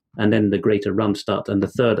Amsterdam, and then the Greater Randstad, and the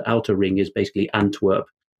third outer ring is basically Antwerp,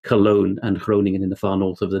 Cologne, and Groningen in the far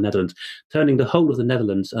north of the Netherlands, turning the whole of the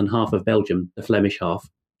Netherlands and half of Belgium, the Flemish half,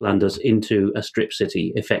 Flanders, into a strip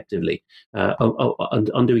city, effectively,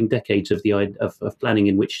 undoing decades of planning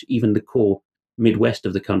in which even the core Midwest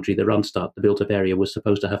of the country, the Randstad, the built-up area, was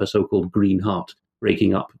supposed to have a so-called green heart,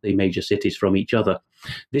 breaking up the major cities from each other.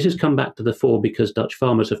 This has come back to the fore because Dutch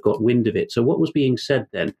farmers have got wind of it. So what was being said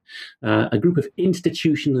then? A group of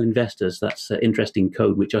institutional investors, that's interesting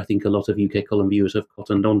code, which I think a lot of UK column viewers have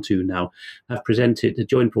cottoned onto now, have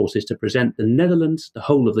joined forces to present the Netherlands, the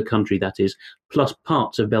whole of the country that is, plus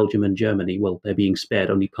parts of Belgium and Germany. Well, they're being spared,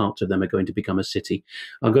 only parts of them are going to become a city,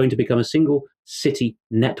 are going to become a single city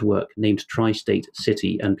network named Tri-State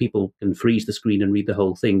City. And people can freeze the screen and read the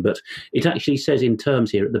whole thing, but it actually says in terms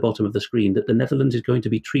here at the bottom of the screen that the Netherlands is going to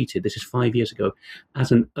be treated, this is 5 years ago,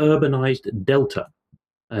 as an urbanized delta.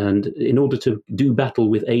 And in order to do battle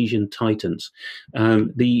with Asian titans,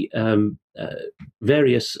 the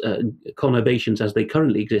various conurbations as they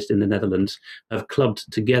currently exist in the Netherlands have clubbed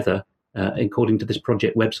together according to this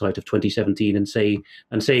project website of 2017, and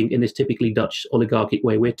saying in this typically Dutch oligarchic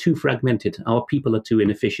way, we're too fragmented, our people are too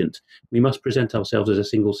inefficient, we must present ourselves as a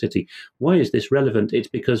single city. Why is this relevant? It's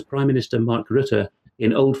because Prime Minister Mark Rutte,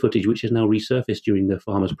 in old footage which has now resurfaced during the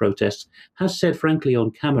farmers' protests, has said frankly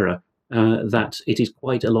on camera that it is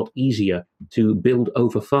quite a lot easier to build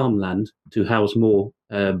over farmland to house more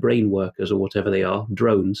brain workers or whatever they are,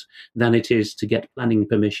 drones, than it is to get planning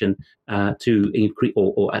permission to increase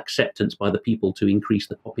or acceptance by the people to increase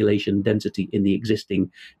the population density in the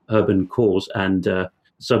existing urban cores and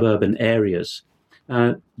suburban areas.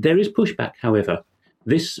 There is pushback, however.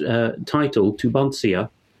 This title, Tubantia,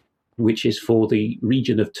 which is for the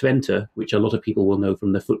region of Twente, which a lot of people will know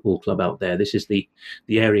from the football club out there. This is the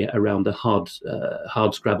area around the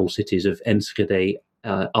hard scrabble cities of Enschede,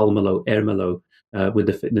 Almelo, Ermelo, with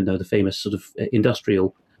the famous sort of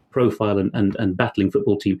industrial profile and battling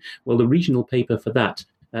football team. Well, the regional paper for that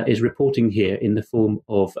is reporting here in the form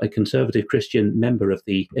of a conservative Christian member of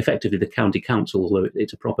effectively the county council, although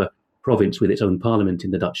it's a proper province with its own parliament in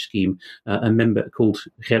the Dutch scheme, a member called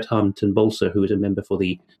Gert-Han ten Bolse, who is a member for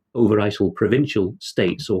the Overijssel provincial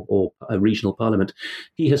states or a regional parliament.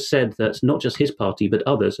 He has said that not just his party, but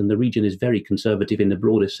others, and the region is very conservative in the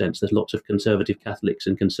broadest sense. There's lots of conservative Catholics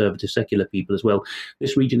and conservative secular people as well.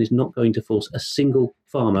 This region is not going to force a single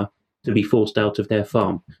farmer to be forced out of their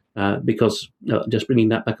farm. Because just bringing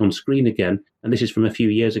that back on screen again, and this is from a few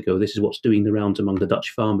years ago, this is what's doing the rounds among the Dutch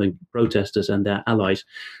farming protesters and their allies.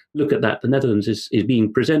 Look at that. The Netherlands is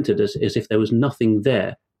being presented as if there was nothing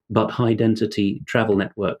there but high-density travel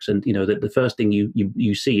networks. And, the first thing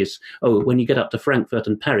you see is, when you get up to Frankfurt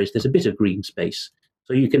and Paris, there's a bit of green space.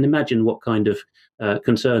 So you can imagine what kind of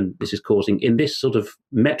concern this is causing. In this sort of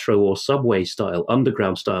metro or subway style,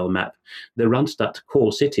 underground style map, the Randstad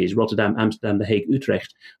core cities, Rotterdam, Amsterdam, The Hague,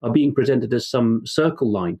 Utrecht, are being presented as some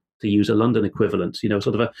circle line, to use a London equivalent, sort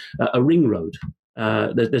of a ring road.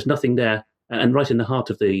 There's nothing there. And right in the heart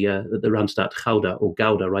of the Randstad, Gouda or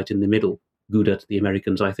Gouda, right in the middle, Gouda to the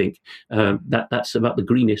Americans, I think. That's about the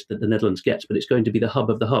greenest that the Netherlands gets, but it's going to be the hub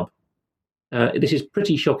of the hub. This is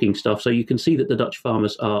pretty shocking stuff, so you can see that the Dutch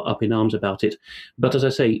farmers are up in arms about it. But as I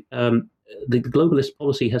say, the globalist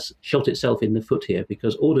policy has shot itself in the foot here,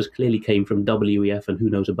 because orders clearly came from WEF and who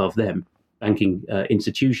knows above them, banking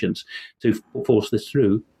institutions, to force this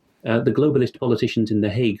through. The globalist politicians in The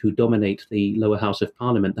Hague, who dominate the lower house of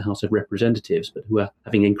parliament, the House of Representatives, but who are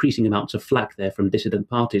having increasing amounts of flack there from dissident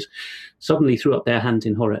parties, suddenly threw up their hands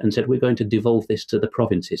in horror and said, we're going to devolve this to the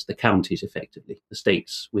provinces, the counties, effectively, the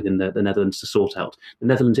states within the Netherlands to sort out. The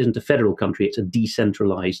Netherlands isn't a federal country, it's a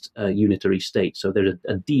decentralized unitary state. So there's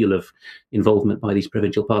a deal of involvement by these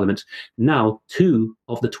provincial parliaments. Now, 2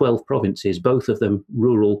 of the 12 provinces, both of them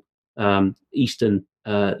rural, eastern,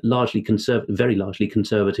 very largely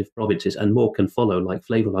conservative provinces, and more can follow, like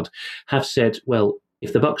Flevoland, have said, well,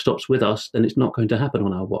 if the buck stops with us, then it's not going to happen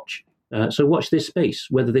on our watch. So watch this space.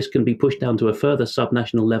 Whether this can be pushed down to a further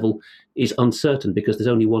subnational level is uncertain, because there's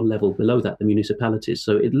only one level below that, the municipalities.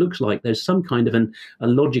 So it looks like there's some kind of a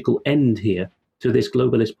logical end here to this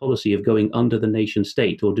globalist policy of going under the nation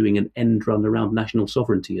state, or doing an end run around national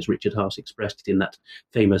sovereignty, as Richard Haas expressed it in that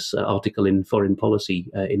famous article in Foreign Policy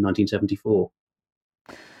in 1974.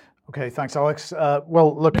 Okay, thanks, Alex.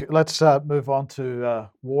 Well, look, let's move on to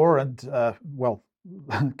war and,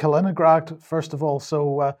 Kaliningrad, first of all.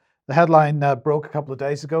 So the headline broke a couple of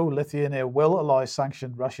days ago. Lithuania will allow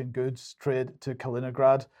sanctioned Russian goods trade to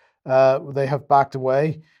Kaliningrad. They have backed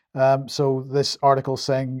away. So this article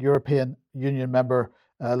saying European Union member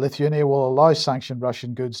Lithuania will allow sanctioned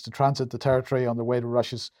Russian goods to transit the territory on their way to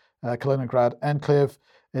Russia's Kaliningrad enclave,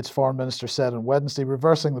 its foreign minister said on Wednesday,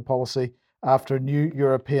 reversing the policy after new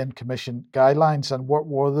European Commission guidelines. And what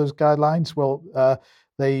were those guidelines? Well,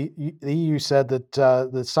 the EU said that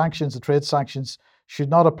the trade sanctions, should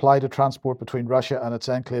not apply to transport between Russia and its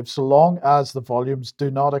enclave, so long as the volumes do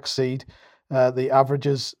not exceed the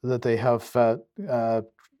averages that they have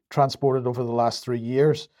transported over the last 3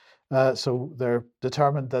 years. So they're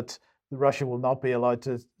determined that Russia will not be allowed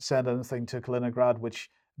to send anything to Kaliningrad which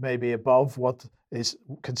may be above what is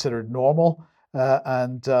considered normal.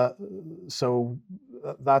 So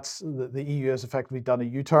that's the EU has effectively done a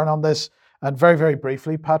U-turn on this. And very, very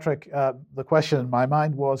briefly, Patrick, the question in my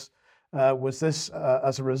mind was this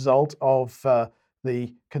as a result of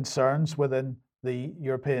the concerns within the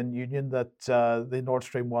European Union that the Nord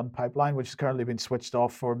Stream 1 pipeline, which has currently been switched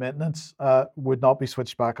off for maintenance, would not be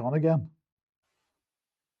switched back on again?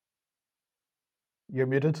 You're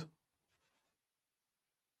muted.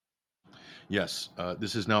 Yes,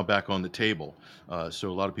 this is now back on the table. So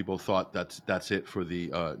a lot of people thought that's it for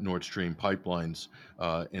the Nord Stream pipelines,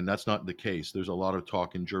 and that's not the case. There's a lot of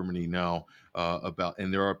talk in Germany now about,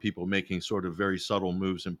 and there are people making sort of very subtle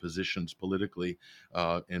moves and positions politically,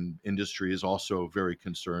 and industry is also very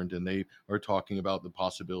concerned, and they are talking about the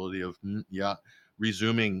possibility of,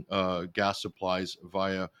 resuming gas supplies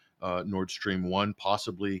via Nord Stream 1,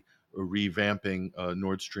 possibly revamping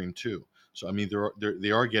Nord Stream 2. So I mean,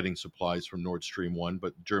 they are getting supplies from Nord Stream 1,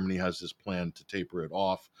 but Germany has this plan to taper it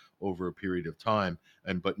off over a period of time.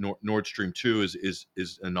 And but Nord Stream 2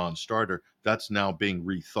 is a non-starter. That's now being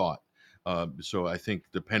rethought. So I think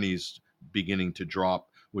the penny's beginning to drop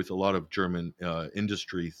with a lot of German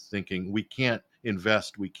industry thinking we can't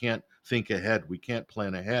invest, we can't think ahead, we can't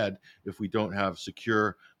plan ahead if we don't have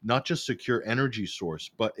secure, not just secure energy source,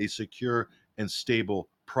 but a secure and stable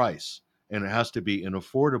price. And it has to be an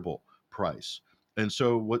affordable price. And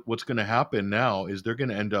so what's going to happen now is they're going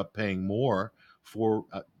to end up paying more for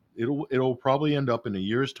it'll probably end up in a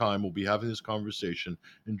year's time. We'll be having this conversation,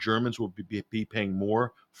 and Germans will be paying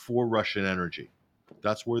more for Russian energy.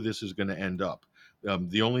 That's where this is going to end up.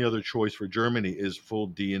 The only other choice for Germany is full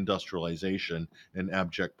deindustrialization and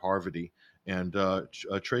abject poverty and a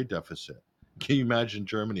trade deficit. Can you imagine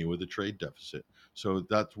Germany with a trade deficit? So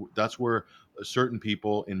that's where certain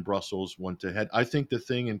people in Brussels want to head. I think the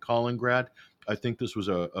thing in Kaliningrad, I think this was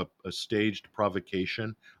a staged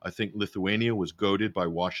provocation. I think Lithuania was goaded by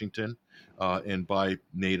Washington and by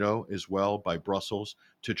NATO as well, by Brussels,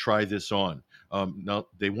 to try this on. Now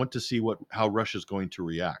they want to see how Russia's going to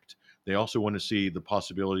react. They also want to see the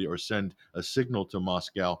possibility or send a signal to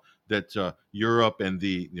Moscow that Europe and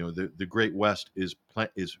the Great West is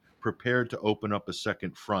prepared to open up a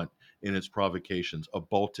second front in its provocations, a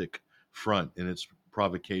Baltic front in its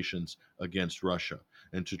provocations against Russia,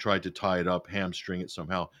 and to try to tie it up, hamstring it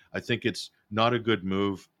somehow. I think it's not a good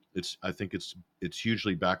move. I think it's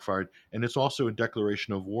hugely backfired, and it's also a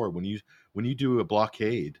declaration of war. When you do a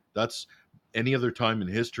blockade, that's any other time in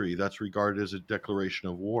history that's regarded as a declaration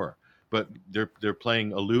of war. But they're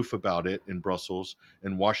playing aloof about it in Brussels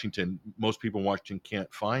and Washington. Most people in Washington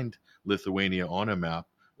can't find Lithuania on a map,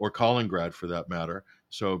 or Kaliningrad for that matter.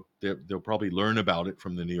 So they'll probably learn about it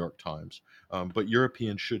from the New York Times. But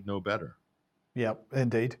Europeans should know better. Yeah,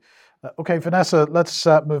 indeed. Okay, Vanessa, let's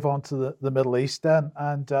move on to the Middle East then,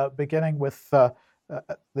 and beginning with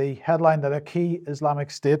the headline that a key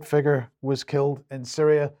Islamic State figure was killed in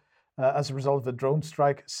Syria as a result of a drone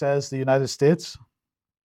strike, says the United States.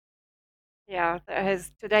 Yeah, that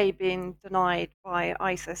has today been denied by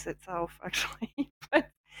ISIS itself, actually. But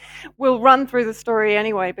we'll run through the story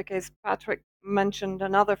anyway because Patrick mentioned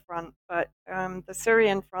another front, but the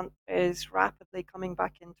Syrian front is rapidly coming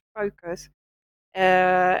back into focus.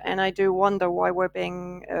 And I do wonder why we're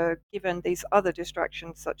being given these other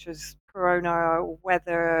distractions such as corona,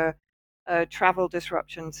 weather, travel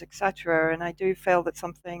disruptions, etc. And I do feel that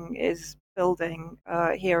something is building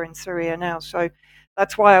here in Syria now. So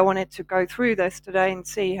that's why I wanted to go through this today and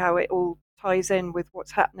see how it all ties in with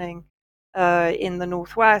what's happening in the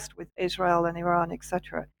northwest with Israel and Iran,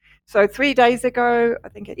 etc. So 3 days ago, I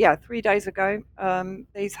think, 3 days ago,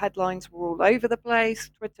 these headlines were all over the place.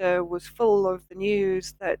 Twitter was full of the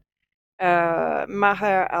news that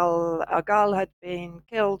Maher al-Agal had been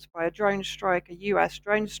killed by a drone strike, a US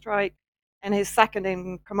drone strike, and his second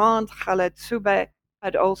in command, Khaled Soubeh,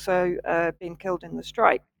 had also been killed in the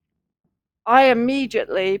strike. I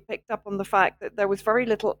immediately picked up on the fact that there was very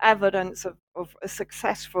little evidence of a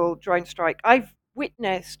successful drone strike. I've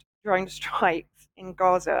witnessed drone strikes in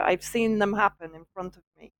Gaza. I've seen them happen in front of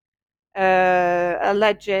me.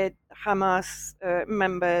 Alleged Hamas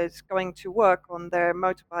members going to work on their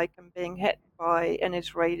motorbike and being hit by an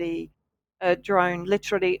Israeli drone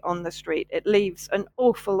literally on the street. It leaves an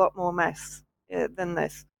awful lot more mess than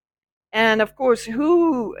this. And of course,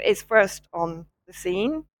 who is first on the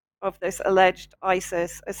scene of this alleged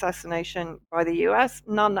ISIS assassination by the US?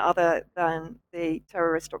 None other than the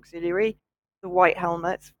terrorist auxiliary, the White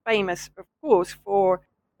Helmets, famous, of course, for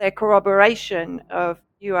their corroboration of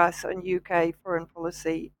US and UK foreign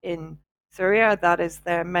policy in Syria. That is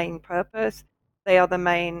their main purpose. They are the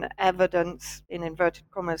main evidence, in inverted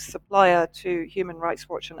commas, supplier to Human Rights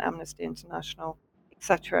Watch and Amnesty International,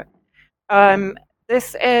 etc.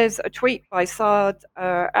 This is a tweet by Saad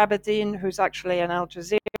Abedin, who's actually an Al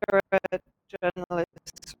Jazeera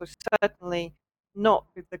journalist, who's certainly not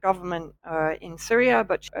with the government in Syria,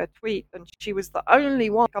 but a tweet, and she was the only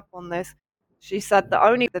one up on this. She said the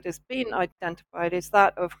only that has been identified is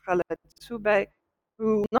that of Khaled Soubeh,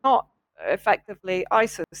 who not effectively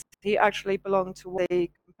ISIS. He actually belonged to the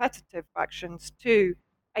competitive factions to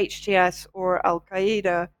HTS or Al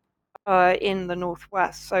Qaeda in the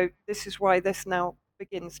northwest. So this is why this now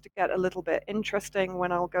begins to get a little bit interesting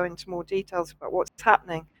when I'll go into more details about what's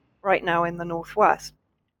happening right now in the northwest.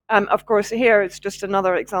 Of course, here it's just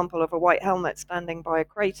another example of a white helmet standing by a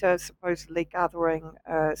crater, supposedly gathering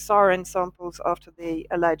sarin samples after the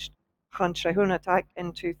alleged Khan Shaykhun attack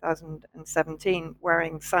in 2017,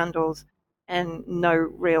 wearing sandals and no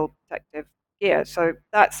real protective gear. So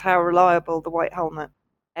that's how reliable the white helmet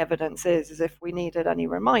evidence is, as if we needed any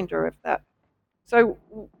reminder of that. So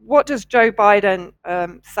what does Joe Biden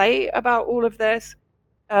say about all of this?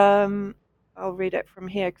 I'll read it from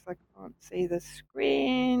here because I can't see the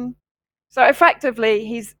screen. So effectively,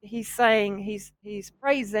 he's saying he's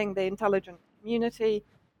praising the intelligence community.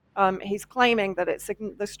 He's claiming that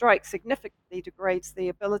the strike significantly degrades the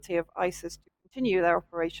ability of ISIS to continue their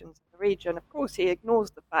operations in the region. Of course, he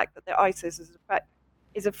ignores the fact that the ISIS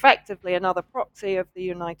is effectively another proxy of the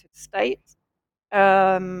United States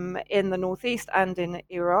in the northeast and in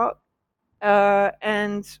Iraq.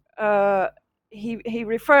 He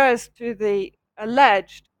refers to the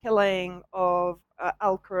alleged killing of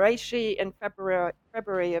al-Quraishi in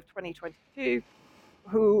February of 2022,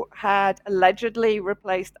 who had allegedly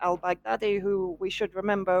replaced al-Baghdadi, who we should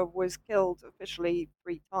remember was killed officially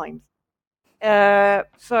 3 times.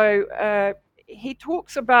 He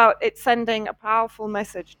talks about it sending a powerful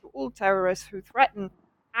message to all terrorists who threaten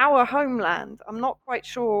our homeland. I'm not quite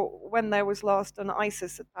sure when there was last an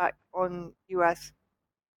ISIS attack on US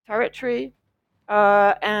territory,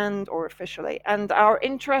 or officially, and our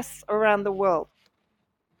interests around the world.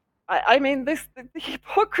 I mean, the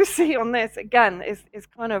hypocrisy on this, again, is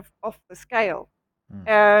kind of off the scale.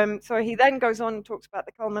 So he then goes on and talks about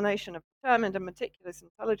the culmination of determined and meticulous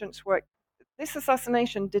intelligence work. This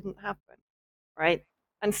assassination didn't happen, right?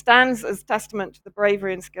 And stands as testament to the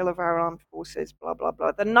bravery and skill of our armed forces, blah, blah,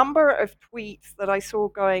 blah. The number of tweets that I saw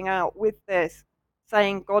going out with this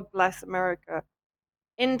saying, God bless America,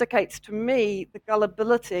 indicates to me the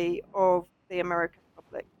gullibility of the American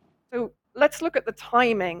public. So let's look at the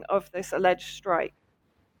timing of this alleged strike.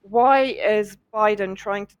 Why is Biden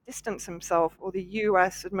trying to distance himself, or the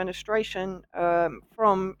US administration,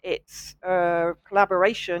 from its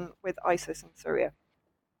collaboration with ISIS in Syria?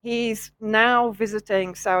 He's now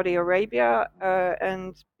visiting Saudi Arabia,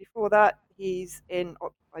 and before that, he's in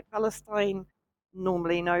occupied Palestine,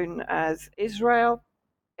 normally known as Israel.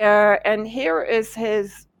 And here is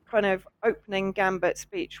his kind of opening gambit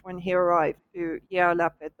speech when he arrived to Yair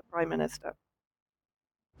Lapid, the Prime Minister.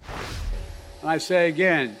 And I say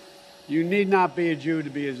again, you need not be a Jew to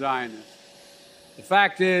be a Zionist. The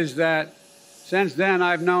fact is that since then,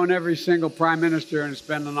 I've known every single prime minister, and it's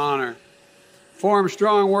been an honor. Formed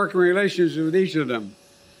strong working relations with each of them.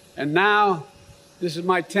 And now, this is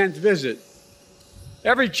my 10th visit.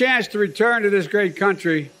 Every chance to return to this great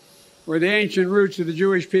country, where the ancient roots of the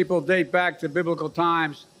Jewish people date back to biblical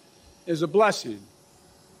times, is a blessing.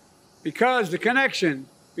 Because the connection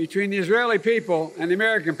between the Israeli people and the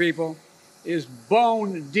American people is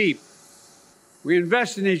bone deep. We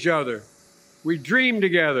invest in each other. We dream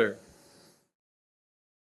together.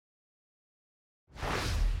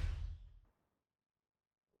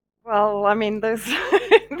 Well, I mean, there's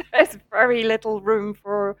very little room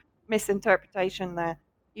for misinterpretation there.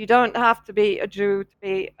 You don't have to be a Jew to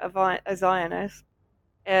be a Zionist.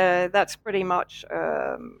 That's pretty much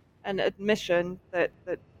an admission that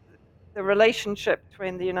the relationship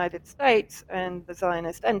between the United States and the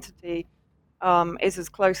Zionist entity is as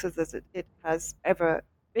close as it has ever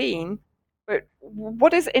been. But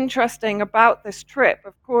what is interesting about this trip,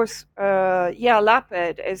 of course, Yair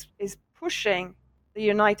Lapid is pushing the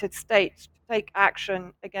United States to take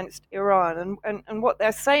action against Iran. And what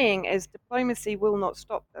they're saying is diplomacy will not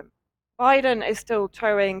stop them. Biden is still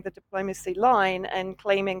towing the diplomacy line and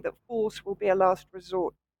claiming that force will be a last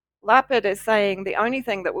resort. Lapid is saying the only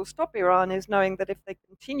thing that will stop Iran is knowing that if they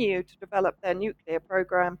continue to develop their nuclear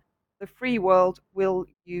program, the free world will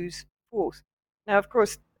use force. Now, of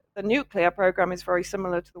course, the nuclear program is very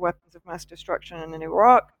similar to the weapons of mass destruction in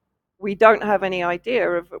Iraq. We don't have any idea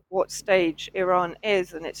of at what stage Iran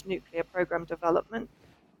is in its nuclear program development.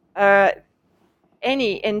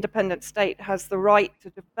 Any independent state has the right to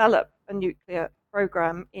develop a nuclear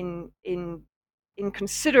program in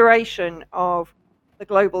consideration of the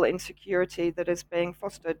global insecurity that is being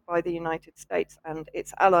fostered by the United States and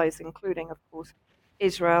its allies, including, of course,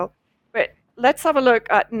 Israel. But let's have a look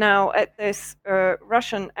now at this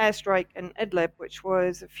Russian airstrike in Idlib, which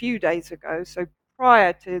was a few days ago, so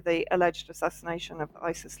prior to the alleged assassination of the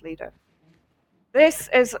ISIS leader. This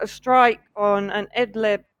is a strike on an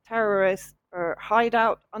Idlib terrorist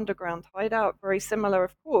underground hideout, very similar,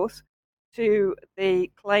 of course, to the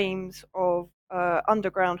claims of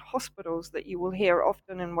underground hospitals that you will hear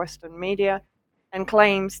often in Western media, and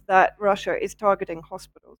claims that Russia is targeting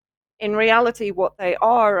hospitals. In reality, what they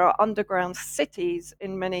are underground cities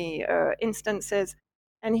in many instances.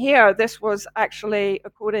 And here, this was actually,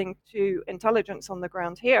 according to intelligence on the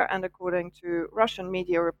ground here and according to Russian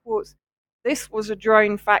media reports, this was a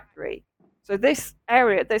drone factory. So this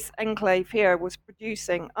area, this enclave here, was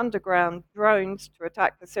producing underground drones to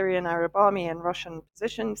attack the Syrian Arab Army and Russian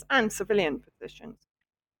positions and civilian positions.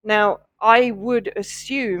 Now, I would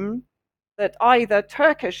assume that either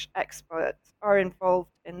Turkish experts are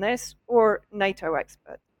involved in this or NATO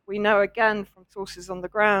experts. We know again from sources on the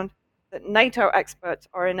ground that NATO experts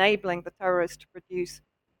are enabling the terrorists to produce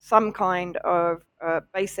some kind of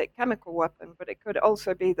basic chemical weapon, but it could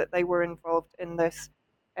also be that they were involved in this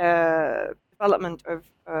development of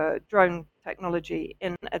drone technology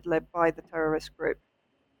in Idlib by the terrorist group.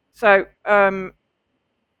 So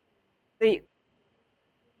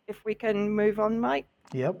if we can move on, Mike.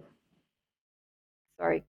 Yep.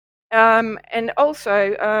 Sorry. And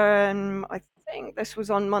also, I think this was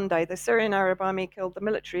on Monday, the Syrian Arab Army killed the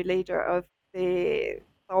military leader of the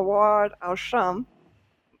Thawar al-Sham.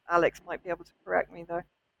 Alex might be able to correct me though.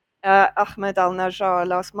 Ahmed al-Najjar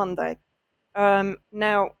last Monday.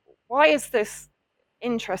 Now, why is this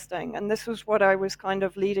interesting? And this was what I was kind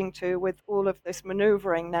of leading to with all of this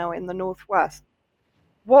maneuvering now in the northwest.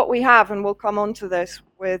 What we have, and we'll come on to this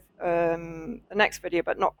with the next video,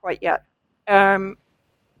 but not quite yet.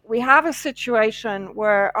 We have a situation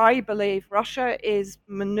where I believe Russia is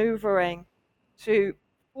maneuvering to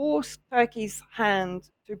force Turkey's hand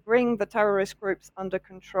to bring the terrorist groups under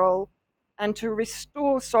control and to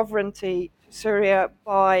restore sovereignty to Syria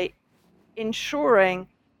by ensuring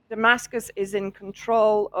Damascus is in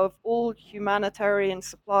control of all humanitarian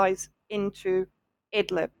supplies into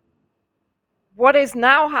Idlib. What is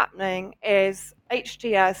now happening is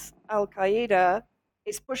HTS, Al-Qaeda,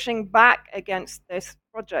 is pushing back against this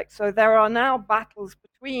project. So there are now battles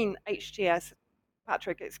between HTS,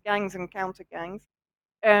 Patrick, it's gangs and counter gangs.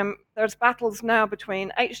 There's battles now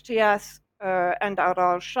between HTS and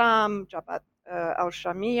al-Sham, Jabhat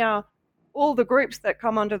al-Shamia. All the groups that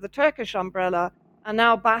come under the Turkish umbrella are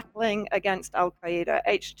now battling against Al-Qaeda,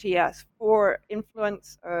 HTS, for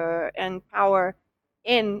influence and power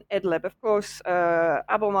in Idlib. Of course,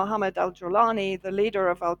 Abu Muhammad al-Julani, the leader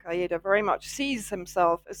of Al-Qaeda, very much sees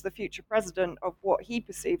himself as the future president of what he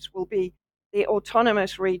perceives will be the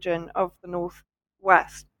autonomous region of the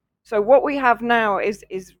Northwest. So what we have now is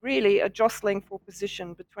really a jostling for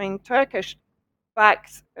position between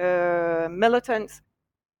Turkish-backed militants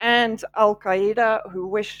and Al-Qaeda, who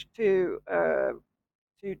wish to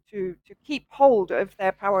keep hold of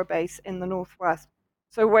their power base in the Northwest.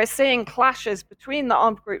 So we're seeing clashes between the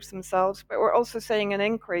armed groups themselves, but we're also seeing an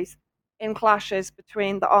increase in clashes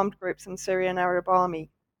between the armed groups and Syrian Arab Army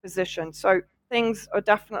positions. So things are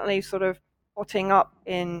definitely sort of hotting up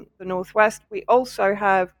in the Northwest. We also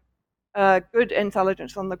have good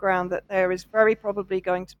intelligence on the ground that there is very probably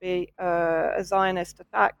going to be a Zionist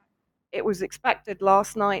attack. It was expected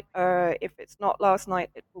last night. If it's not last night,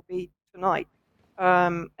 it will be tonight.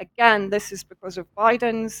 Again, this is because of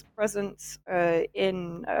Biden's presence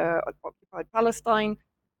in occupied Palestine.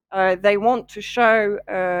 They want to show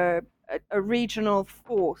a regional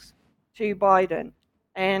force to Biden.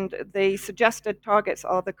 And the suggested targets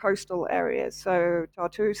are the coastal areas, so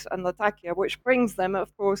Tartus and Latakia, which brings them,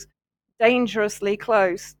 of course, dangerously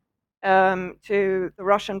close to the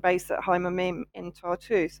Russian base at Haimamim in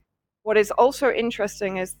Tartus. What is also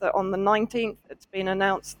interesting is that on the 19th, it's been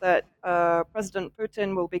announced that President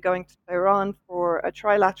Putin will be going to Tehran for a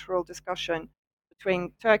trilateral discussion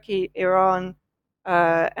between Turkey, Iran,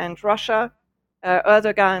 and Russia.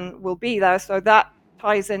 Erdogan will be there, so that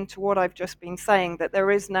ties into what I've just been saying, that there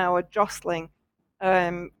is now a jostling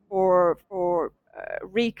for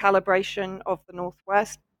recalibration of the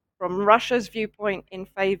Northwest from Russia's viewpoint in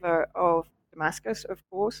favor of Damascus, of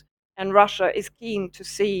course, and Russia is keen to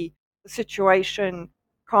see the situation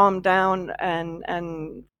calmed down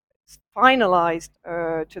and finalized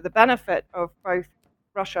to the benefit of both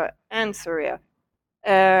Russia and Syria.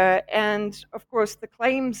 And of course, the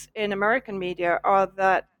claims in American media are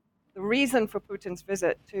that the reason for Putin's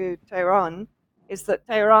visit to Tehran is that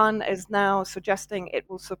Tehran is now suggesting it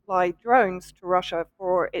will supply drones to Russia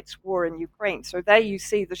for its war in Ukraine. So there you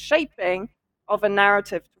see the shaping of a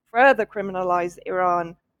narrative to further criminalize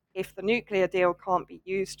Iran. If the nuclear deal can't be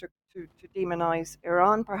used to demonize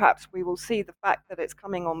Iran, perhaps we will see the fact that it's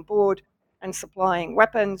coming on board and supplying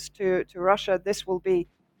weapons to Russia. This will be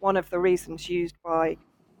one of the reasons used by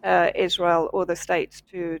Israel or the states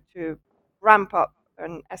to ramp up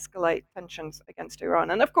and escalate tensions against Iran.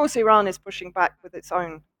 And of course, Iran is pushing back with its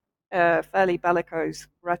own fairly bellicose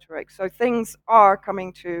rhetoric. So things are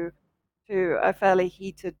coming to a fairly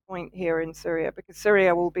heated point here in Syria, because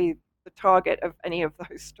Syria will be the target of any of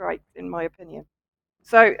those strikes, in my opinion.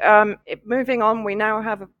 So moving on, we now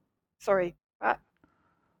have sorry, Pat.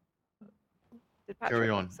 Did Patrick Carry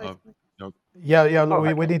on. Yeah,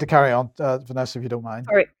 okay. we need to carry on, Vanessa, if you don't mind.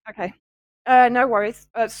 Sorry, okay. No worries.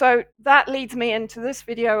 So that leads me into this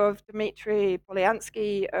video of Dmitry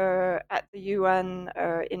Polyansky at the UN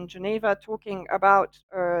in Geneva, talking about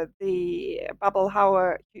the Bab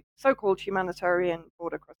al-Hawar so-called humanitarian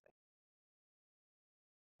border crossing.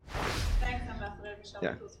 Thanks, Ambassador Michelle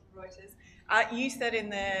Nichols from Reuters. You said in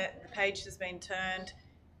the page has been turned.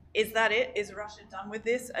 Is that it? Is Russia done with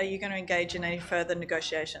this? Are you going to engage in any further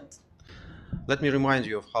negotiations? Let me remind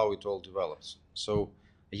you of how it all develops. So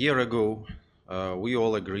a year ago, we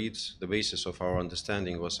all agreed, the basis of our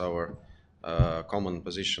understanding was our common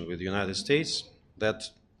position with the United States, that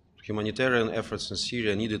humanitarian efforts in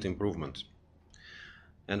Syria needed improvement.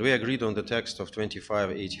 And we agreed on the text of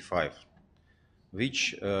 2585,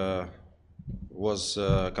 which was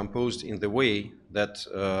composed in the way that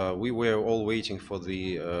we were all waiting for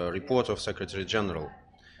the report of Secretary General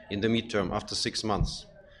in the midterm after 6 months.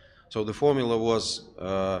 So the formula was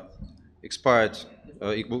expired,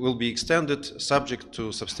 it will be extended subject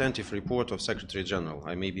to substantive report of Secretary General.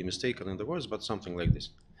 I may be mistaken in the words, but something like this.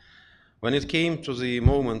 When it came to the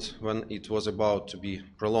moment when it was about to be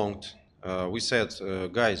prolonged, we said,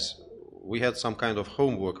 guys, we had some kind of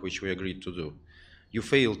homework which we agreed to do. You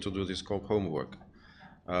failed to do this homework.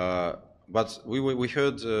 But we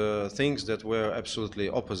heard things that were absolutely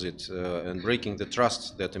opposite and breaking the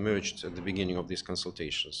trust that emerged at the beginning of these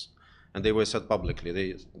consultations. And they were said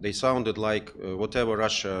publicly. They sounded like whatever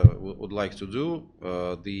Russia would like to do,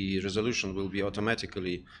 the resolution will be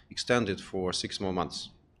automatically extended for 6 more months.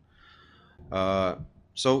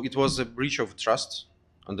 So it was a breach of trust,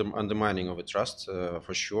 undermining of a trust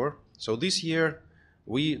for sure. So this year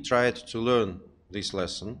we tried to learn this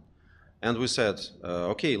lesson, and we said,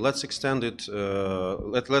 okay, let's extend it,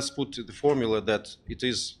 let's put the formula that it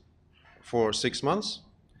is for 6 months,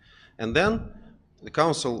 and then the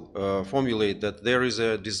Council formulate that there is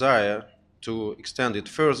a desire to extend it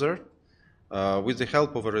further with the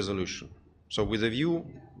help of a resolution. So with a view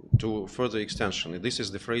to further extension. This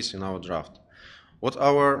is the phrase in our draft. What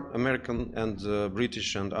our American and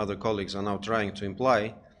British and other colleagues are now trying to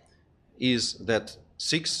imply is that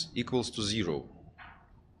 6 equals to 0.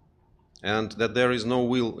 And that there is no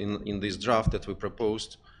will in this draft that we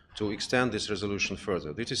proposed to extend this resolution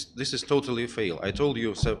further. This is totally a fail. I told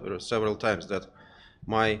you several times that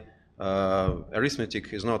my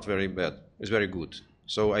arithmetic is not very bad, it's very good.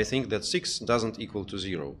 So I think that 6 doesn't equal to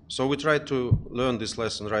 0. So we tried to learn this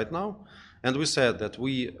lesson right now, and we said that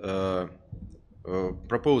we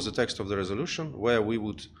propose a text of the resolution where we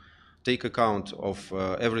would take account of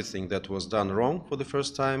everything that was done wrong for the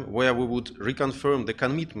first time, where we would reconfirm the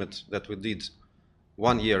commitment that we did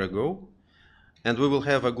 1 year ago, and we will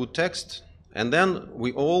have a good text, and then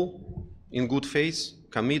we all, in good faith,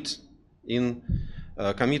 commit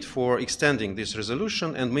for extending this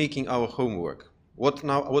resolution and making our homework. What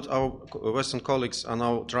our Western colleagues are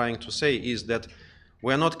now trying to say is that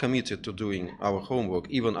we are not committed to doing our homework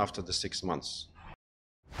even after the 6 months.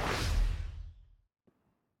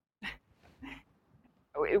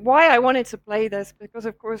 Why I wanted to play this, because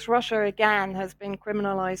of course Russia again has been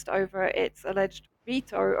criminalized over its alleged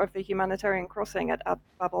veto of the humanitarian crossing at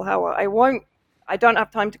Bab al-Hawar. I don't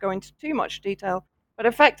have time to go into too much detail, but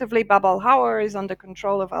effectively Bab al-Hawar is under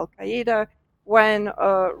control of Al-Qaeda. When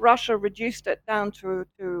Russia reduced it down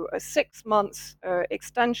to a 6 months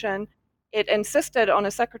extension, it insisted on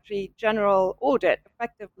a Secretary General audit,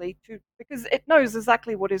 effectively, because it knows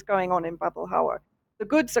exactly what is going on in Bab al-Hawar. The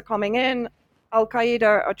goods are coming in,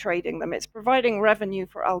 Al-Qaeda are trading them. It's providing revenue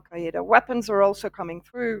for Al-Qaeda. Weapons are also coming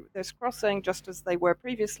through this crossing, just as they were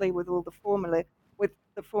previously with all the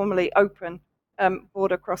formerly open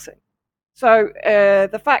border crossing. So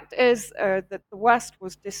the fact is that the West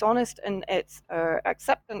was dishonest in its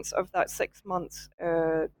acceptance of that 6 months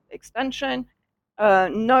extension.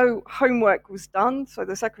 No homework was done, so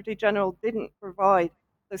the Secretary General didn't provide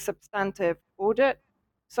the substantive audit.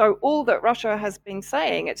 So all that Russia has been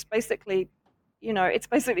saying, it's basically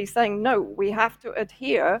saying, no, we have to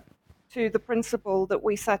adhere to the principle that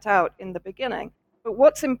we set out in the beginning. But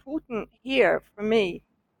what's important here for me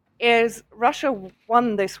is Russia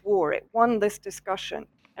won this war, it won this discussion.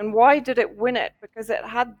 And why did it win it? Because it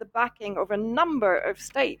had the backing of a number of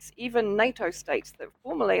states, even NATO states, that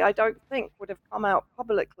formerly I don't think would have come out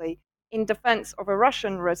publicly in defense of a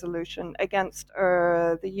Russian resolution against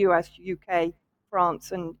the US, UK,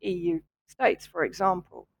 France, and EU states, for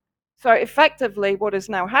example. So effectively, what has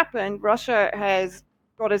now happened, Russia has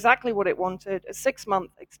got exactly what it wanted, a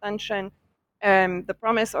 6-month extension. The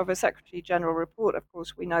promise of a Secretary General report, of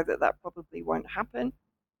course, we know that that probably won't happen.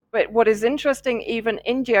 But what is interesting, even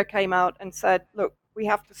India came out and said, look, we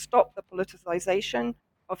have to stop the politicization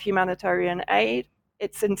of humanitarian aid.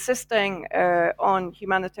 It's insisting on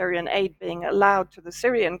humanitarian aid being allowed to the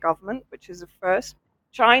Syrian government, which is a first.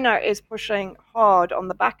 China is pushing hard on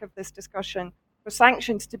the back of this discussion for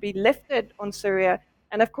sanctions to be lifted on Syria.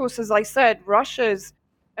 And of course, as I said, Russia's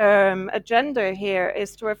agenda here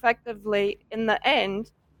is to effectively, in the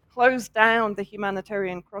end, close down the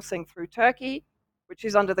humanitarian crossing through Turkey, which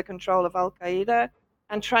is under the control of Al-Qaeda,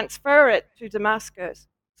 and transfer it to Damascus,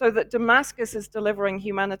 so that Damascus is delivering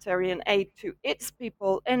humanitarian aid to its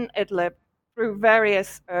people in Idlib through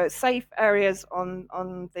various safe areas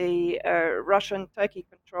on the Russian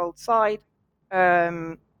Turkey-controlled side,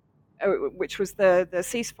 which was the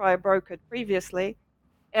ceasefire brokered previously.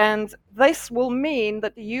 And this will mean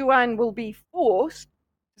that the UN will be forced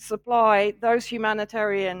to supply those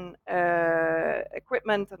humanitarian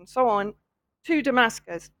equipment and so on to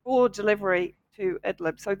Damascus for delivery to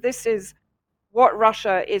Idlib. So this is what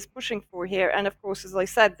Russia is pushing for here. And of course, as I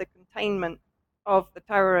said, the containment of the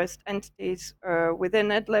terrorist entities within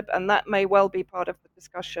Idlib, and that may well be part of the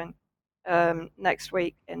discussion next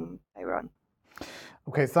week in Tehran.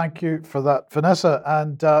 Okay, thank you for that, Vanessa.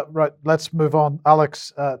 And right, let's move on,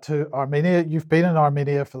 Alex, to Armenia. You've been in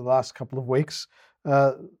Armenia for the last couple of weeks.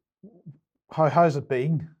 How's it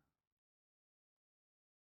been?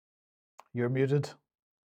 You're muted.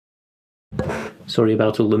 Sorry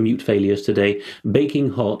about all the mute failures today. Baking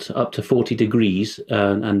hot, up to 40 degrees,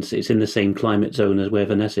 and it's in the same climate zone as where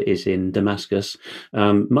Vanessa is in Damascus.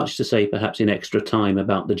 Much to say, perhaps in extra time,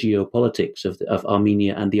 about the geopolitics of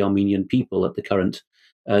Armenia and the Armenian people at the current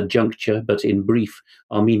juncture. But in brief,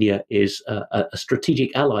 Armenia is a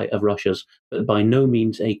strategic ally of Russia's, but by no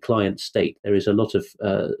means a client state. There is a lot of,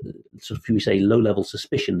 we say, low-level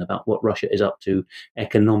suspicion about what Russia is up to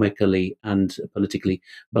economically and politically.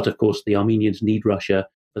 But of course, the Armenians need Russia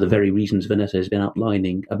for the very reasons Vanessa has been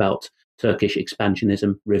outlining about Turkish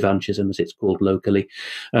expansionism, revanchism, as it's called locally.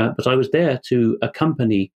 But I was there to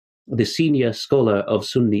accompany the senior scholar of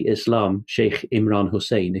Sunni Islam, Sheikh Imran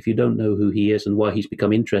Hussein. If you don't know who he is and why he's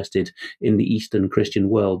become interested in the Eastern Christian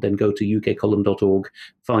world, then go to ukcolumn.org,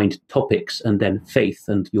 find topics and then faith,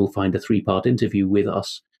 and you'll find a 3-part interview with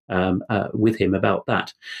us. With him about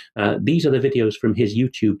that. These are the videos from his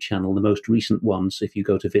YouTube channel, the most recent ones, if you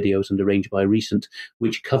go to videos and arrange by recent,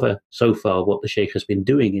 which cover so far what the Sheikh has been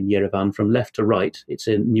doing in Yerevan from left to right. It's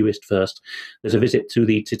in newest first. There's a visit to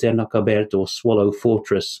the Titernakabert, or Swallow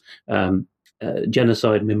Fortress,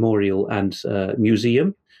 genocide memorial and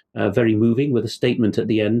museum. Very moving, with a statement at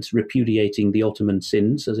the end repudiating the Ottoman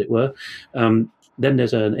sins, as it were. Then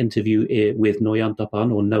there's an interview with Noyan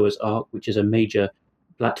Tapan, or Noah's Ark, which is a major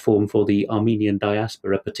platform for the Armenian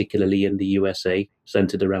diaspora, particularly in the USA,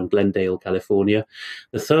 centered around Glendale, California.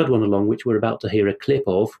 The third one along, which we're about to hear a clip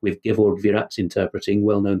of, with Gevorg Viratz interpreting,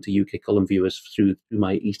 well known to UK column viewers through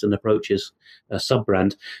my Eastern Approaches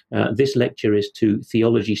sub-brand. This lecture is to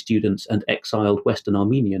theology students and exiled Western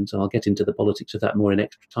Armenians, and I'll get into the politics of that more in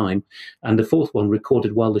extra time. And the fourth one,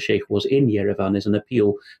 recorded while the Sheikh was in Yerevan, is an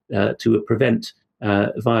appeal to prevent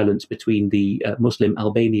violence between the Muslim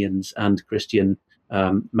Albanians and Christian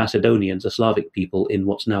Macedonians, a Slavic people in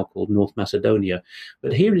what's now called North Macedonia.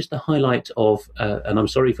 But here is the highlight of, and I'm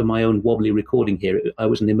sorry for my own wobbly recording here, I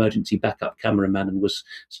was an emergency backup cameraman and was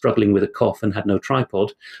struggling with a cough and had no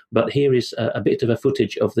tripod, but here is a bit of a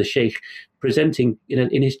footage of the Sheikh presenting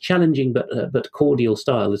in his challenging but cordial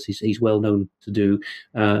style, as he's well known to do,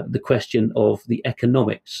 the question of the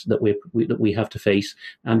economics that we have to face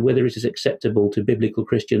and whether it is acceptable to biblical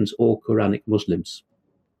Christians or Quranic Muslims.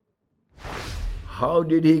 How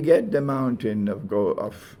did he get the mountain of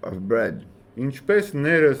bread? Ինչպես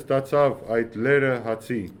ները ստացավ այդ լերը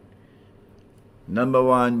հացի? Number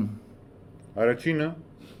one, Առաջինը,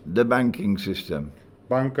 the banking system.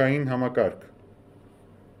 բանկային համակարգ.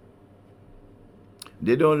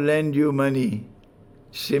 They don't lend you money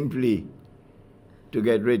simply to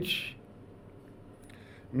get rich.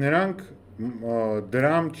 Նրանք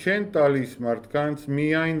դրամ չեն տալիս մարդկանց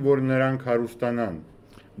միայն որ նրանք հարուստանան.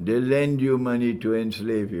 They lend you money to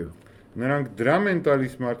enslave you. Նրանք դրամ են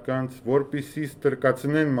տալիս մարդկանց, որպեսզի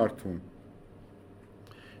ստրկացնեն մարդուն.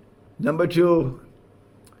 Number two,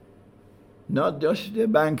 Not just the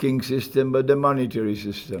banking system, but the monetary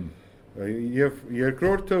system. Եվ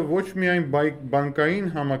երկրորդը ոչ միայն բանկային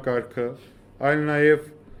համակարգը, այլ նաև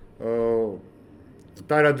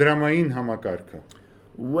տարադրամային համակարգը։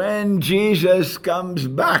 When Jesus comes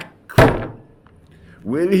back,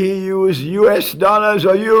 will he use US dollars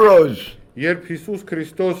or euros? Երբ Հիսուս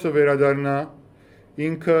Քրիստոսը վերադառնա,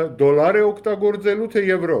 ինքը դոլար է օգտագործելու թե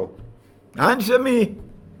եվրո։ Answer me.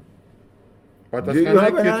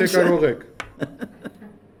 Պատասխանեք, եթե կարող եք։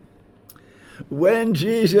 When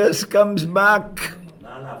Jesus comes back,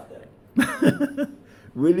 None of them.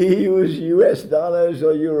 will he use US dollars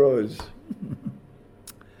or euros?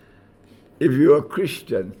 If you're a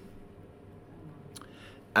Christian,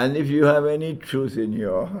 and if you have any truth in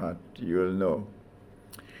your heart, you'll know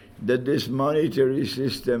that this monetary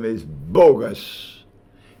system is bogus,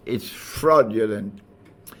 it's fraudulent,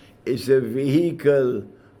 it's a vehicle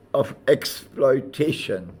of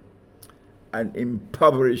exploitation and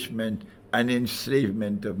impoverishment and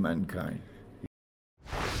enslavement of mankind.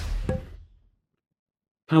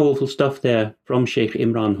 Powerful stuff there from Sheikh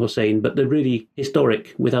Imran Hussein, but the really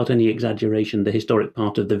historic, without any exaggeration, the historic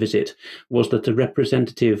part of the visit was that a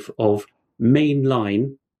representative of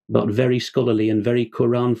mainline, but very scholarly and very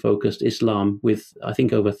Quran-focused Islam, with I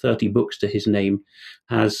think over 30 books to his name,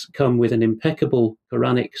 has come with an impeccable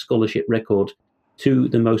Quranic scholarship record to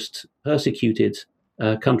the most persecuted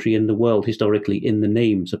country in the world historically in the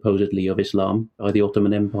name, supposedly, of Islam by the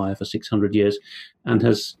Ottoman Empire for 600 years, and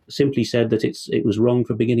has simply said that it was wrong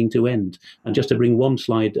from beginning to end. And just to bring one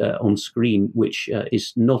slide on screen, which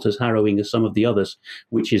is not as harrowing as some of the others,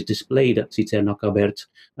 which is displayed at Site Nakabert,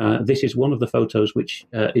 this is one of the photos which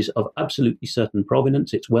is of absolutely certain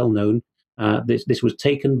provenance. It's well known. This was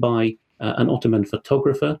taken by an Ottoman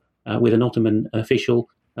photographer with an Ottoman official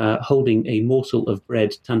holding a morsel of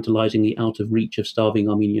bread tantalizingly out of reach of starving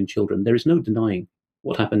Armenian children. There is no denying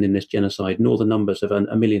what happened in this genocide, nor the numbers of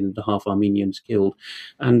 1.5 million Armenians killed.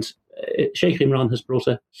 And Sheikh Imran has brought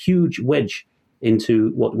a huge wedge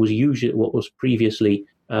into what was previously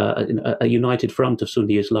a united front of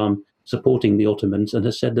Sunni Islam supporting the Ottomans, and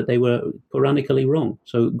has said that they were Quranically wrong.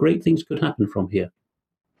 So great things could happen from here.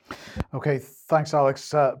 Okay, thanks,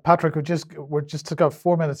 Alex. Patrick, we're just got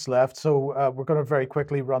 4 minutes left, so we're going to very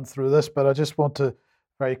quickly run through this, but I just want to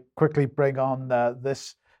very quickly bring on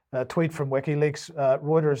this tweet from WikiLeaks.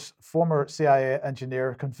 Reuters former CIA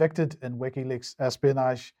engineer convicted in WikiLeaks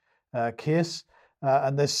espionage case,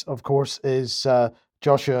 and this, of course, is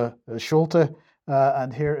Joshua Schulte,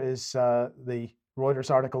 and here is the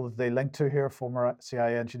Reuters article that they link to here, former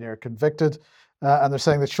CIA engineer convicted. And they're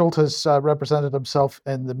saying that Schulte has represented himself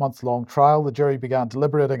in the month-long trial. The jury began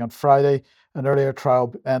deliberating on Friday. An earlier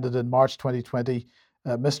trial ended in March 2020.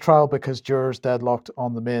 Mistrial because jurors deadlocked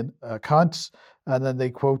on the main counts. And then they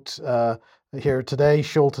quote here, today,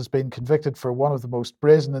 Schulte has been convicted for one of the most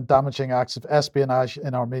brazen and damaging acts of espionage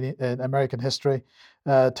in American history.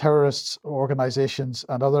 Terrorists, organizations,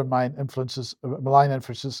 and other malign influences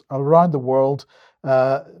around the world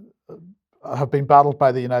have been battled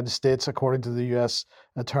by the United States, according to the U.S.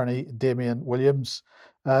 Attorney Damian Williams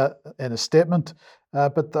in a statement.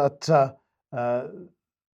 But that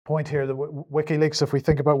point here, the WikiLeaks, if we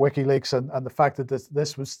think about WikiLeaks and the fact that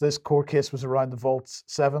this court case was around the Vault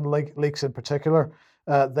 7 leaks in particular,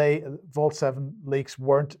 Vault 7 leaks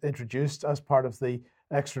weren't introduced as part of the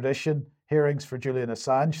extradition hearings for Julian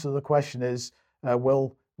Assange. So the question is,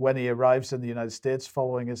 when he arrives in the United States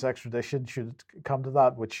following his extradition, should it come to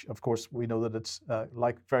that, which of course we know that it's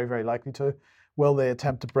very, very likely to, will they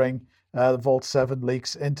attempt to bring the Vault 7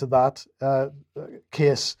 leaks into that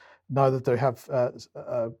case now that they have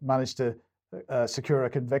managed to secure a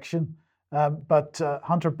conviction? But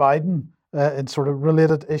Hunter Biden, in sort of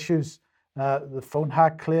related issues, the phone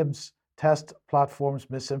hack claims test platforms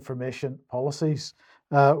misinformation policies.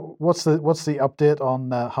 What's the update on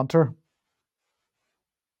Hunter?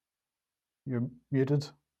 You're muted.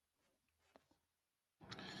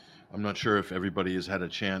 I'm not sure if everybody has had a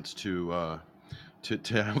chance to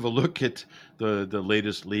have a look at the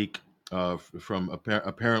latest leak from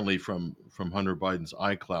apparently from Hunter Biden's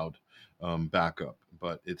iCloud backup,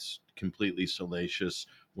 but it's completely salacious.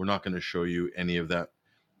 We're not going to show you any of that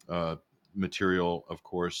material. Of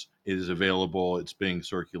course, it is available. It's being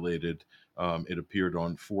circulated. It appeared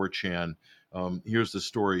on 4chan. Here's the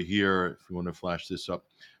story here. If you want to flash this up.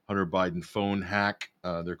 Hunter Biden phone hack.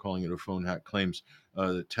 They're calling it a phone hack. Claims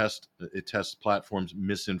it tests platforms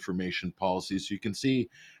misinformation policies. So you can see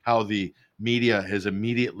how the media has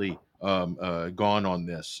immediately gone on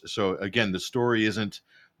this. So again, the story isn't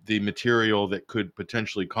the material that could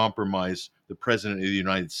potentially compromise the president of the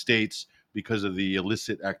United States because of the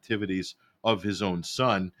illicit activities of his own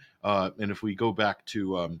son. And if we go back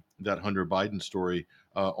to that Hunter Biden story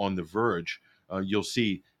on The Verge, you'll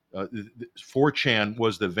see 4chan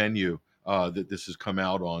was the venue that this has come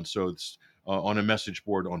out on. So it's on a message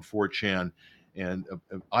board on 4chan, and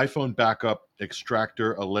an iPhone backup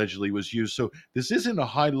extractor allegedly was used. So this isn't a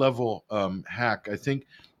high-level hack. I think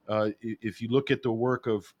if you look at the work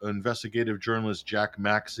of investigative journalist Jack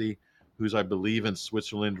Maxey, who's, I believe, in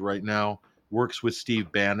Switzerland right now, works with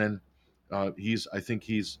Steve Bannon. I think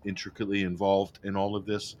he's intricately involved in all of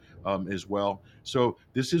this as well. So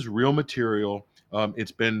this is real material.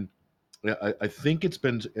 It's been, I think it's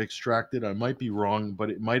been extracted. I might be wrong, but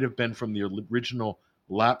it might have been from the original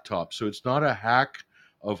laptop. So it's not a hack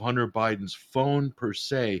of Hunter Biden's phone per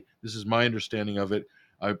se. This is my understanding of it.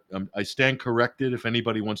 I stand corrected if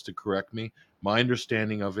anybody wants to correct me. My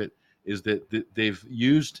understanding of it is that they've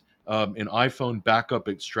used an iPhone backup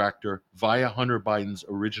extractor via Hunter Biden's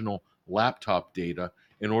original laptop data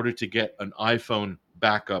in order to get an iPhone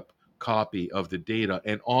backup copy of the data.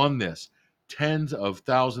 And on this, tens of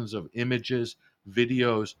thousands of images,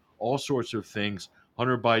 videos, all sorts of things.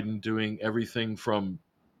 Hunter Biden doing everything from,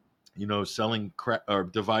 selling crack or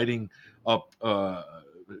dividing up,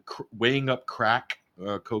 weighing up crack,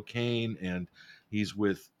 cocaine, and he's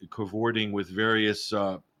cavorting with various,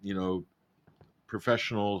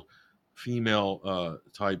 professional female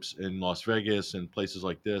types in Las Vegas and places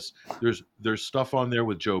like this. There's stuff on there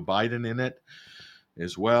with Joe Biden in it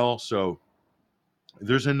as well. So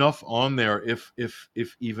there's enough on there if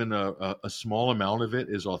even a small amount of it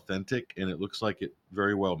is authentic, and it looks like it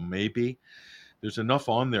very well may be. There's enough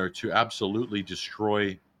on there to absolutely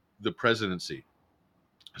destroy the presidency.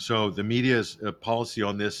 So the media's policy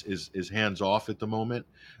on this is hands off at the moment,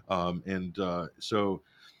 so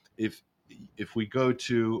if we go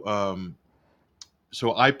to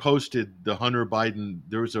so I posted the Hunter Biden.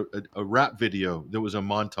 There was a rap video. There was a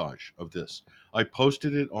montage of this. I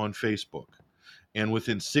posted it on Facebook, and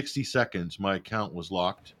within 60 seconds, my account was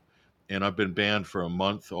locked, and I've been banned for a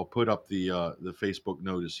month. I'll put up the Facebook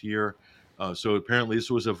notice here. So apparently, this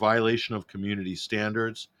was a violation of community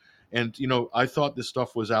standards. And I thought this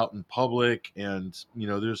stuff was out in public, and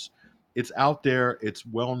it's out there. It's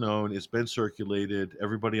well known. It's been circulated.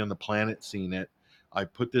 Everybody on the planet's seen it. I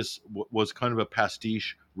put this was kind of a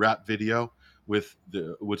pastiche rap video with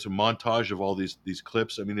a montage of all these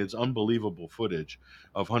clips. I mean, it's unbelievable footage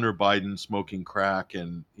of Hunter Biden smoking crack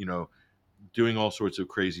and doing all sorts of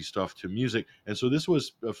crazy stuff to music. And so this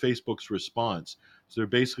was Facebook's response. So they're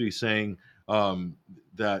basically saying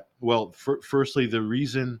that, well, firstly, the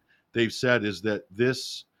reason they've said is that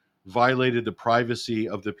this violated the privacy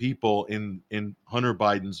of the people in Hunter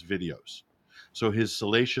Biden's videos. So his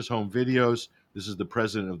salacious home videos, this is the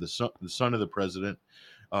president of the son of the president.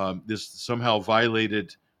 This somehow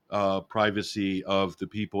violated privacy of the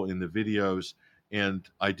people in the videos. And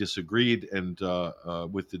I disagreed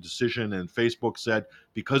with the decision. And Facebook said,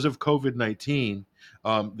 because of COVID-19,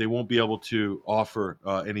 they won't be able to offer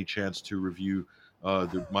any chance to review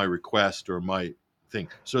my request or my thing.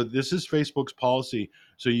 So this is Facebook's policy.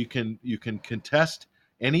 So you can contest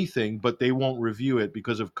anything, but they won't review it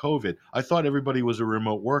because of COVID. I thought everybody was a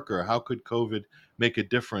remote worker. How could COVID make a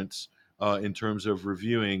difference in terms of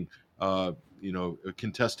reviewing,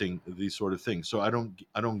 contesting these sort of things? So I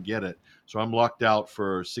don't get it. So I'm locked out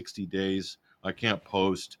for 60 days. I can't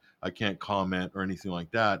post, I can't comment or anything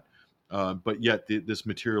like that. But yet this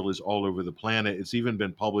material is all over the planet. It's even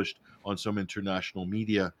been published on some international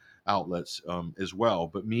media outlets as well.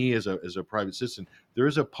 But me as a private citizen, there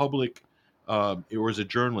is a public or as a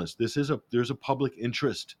journalist, there's a public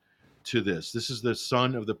interest to this. This is the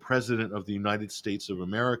son of the president of the United States of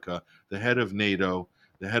America, the head of NATO,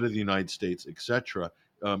 the head of the United States, etc.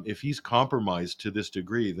 If he's compromised to this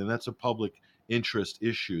degree, then that's a public interest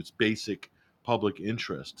issue. It's basic public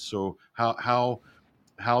interest. So how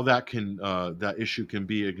that issue can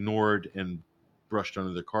be ignored and brushed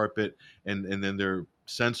under the carpet, and then they're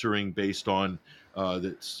censoring based on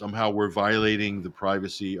that somehow we're violating the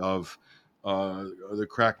privacy of the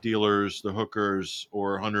crack dealers, the hookers,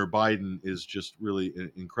 or Hunter Biden is just really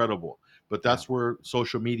incredible. But that's where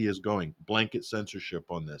social media is going, blanket censorship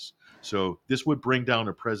on this. So this would bring down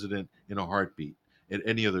a president in a heartbeat at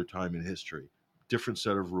any other time in history. Different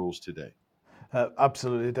set of rules today.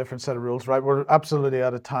 Absolutely a different set of rules, right? We're absolutely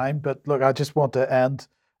out of time. But look, I just want to end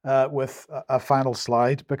with a final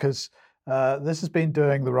slide, because this has been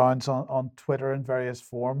doing the rounds on Twitter in various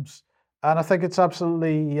forms. And I think it's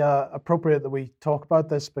absolutely appropriate that we talk about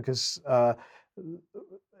this, because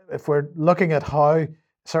if we're looking at how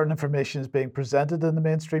certain information is being presented in the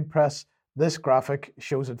mainstream press, this graphic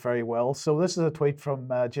shows it very well. So this is a tweet from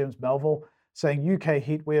James Melville saying UK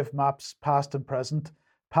heatwave maps past and present,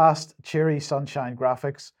 past cheery sunshine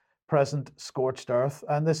graphics, present scorched earth.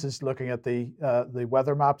 And this is looking at the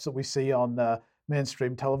weather maps that we see on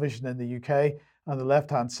mainstream television in the UK. On the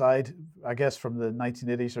left-hand side, I guess from the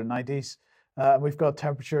 1980s or 90s, we've got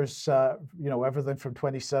temperatures, everything from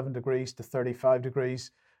 27 degrees to 35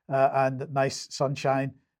 degrees, and nice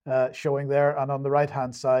sunshine showing there. And on the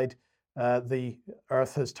right-hand side, the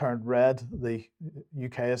Earth has turned red, the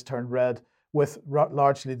UK has turned red, with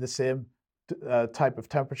largely the same type of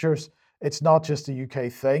temperatures. It's not just a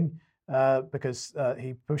UK thing, because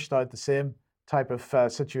he pushed out the same type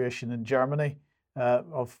of situation in Germany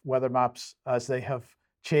of weather maps, as they have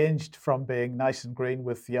changed from being nice and green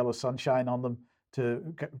with yellow sunshine on them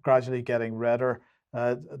to gradually getting redder.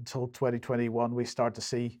 Until 2021, we start to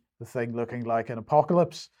see the thing looking like an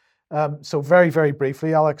apocalypse. So very, very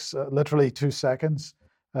briefly, Alex, literally 2 seconds.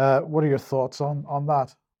 What are your thoughts on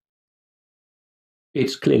that?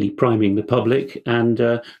 It's clearly priming the public, and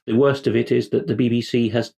the worst of it is that the BBC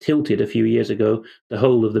has tilted a few years ago the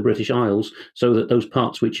whole of the British Isles, so that those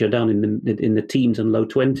parts which are down in the teens and low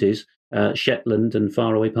 20s, Shetland and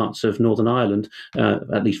faraway parts of Northern Ireland,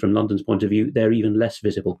 at least from London's point of view, they're even less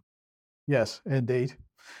visible. Yes, indeed.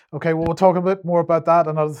 Okay, well, we'll talk a bit more about that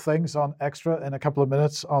and other things on Extra in a couple of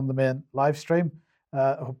minutes on the main live stream.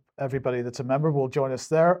 I hope everybody that's a member will join us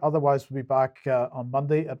there. Otherwise, we'll be back on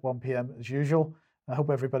Monday at 1 p.m. as usual. I hope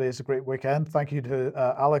everybody has a great weekend. Thank you to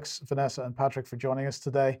Alex, Vanessa, and Patrick for joining us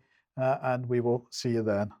today, and we will see you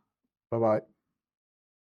then. Bye-bye.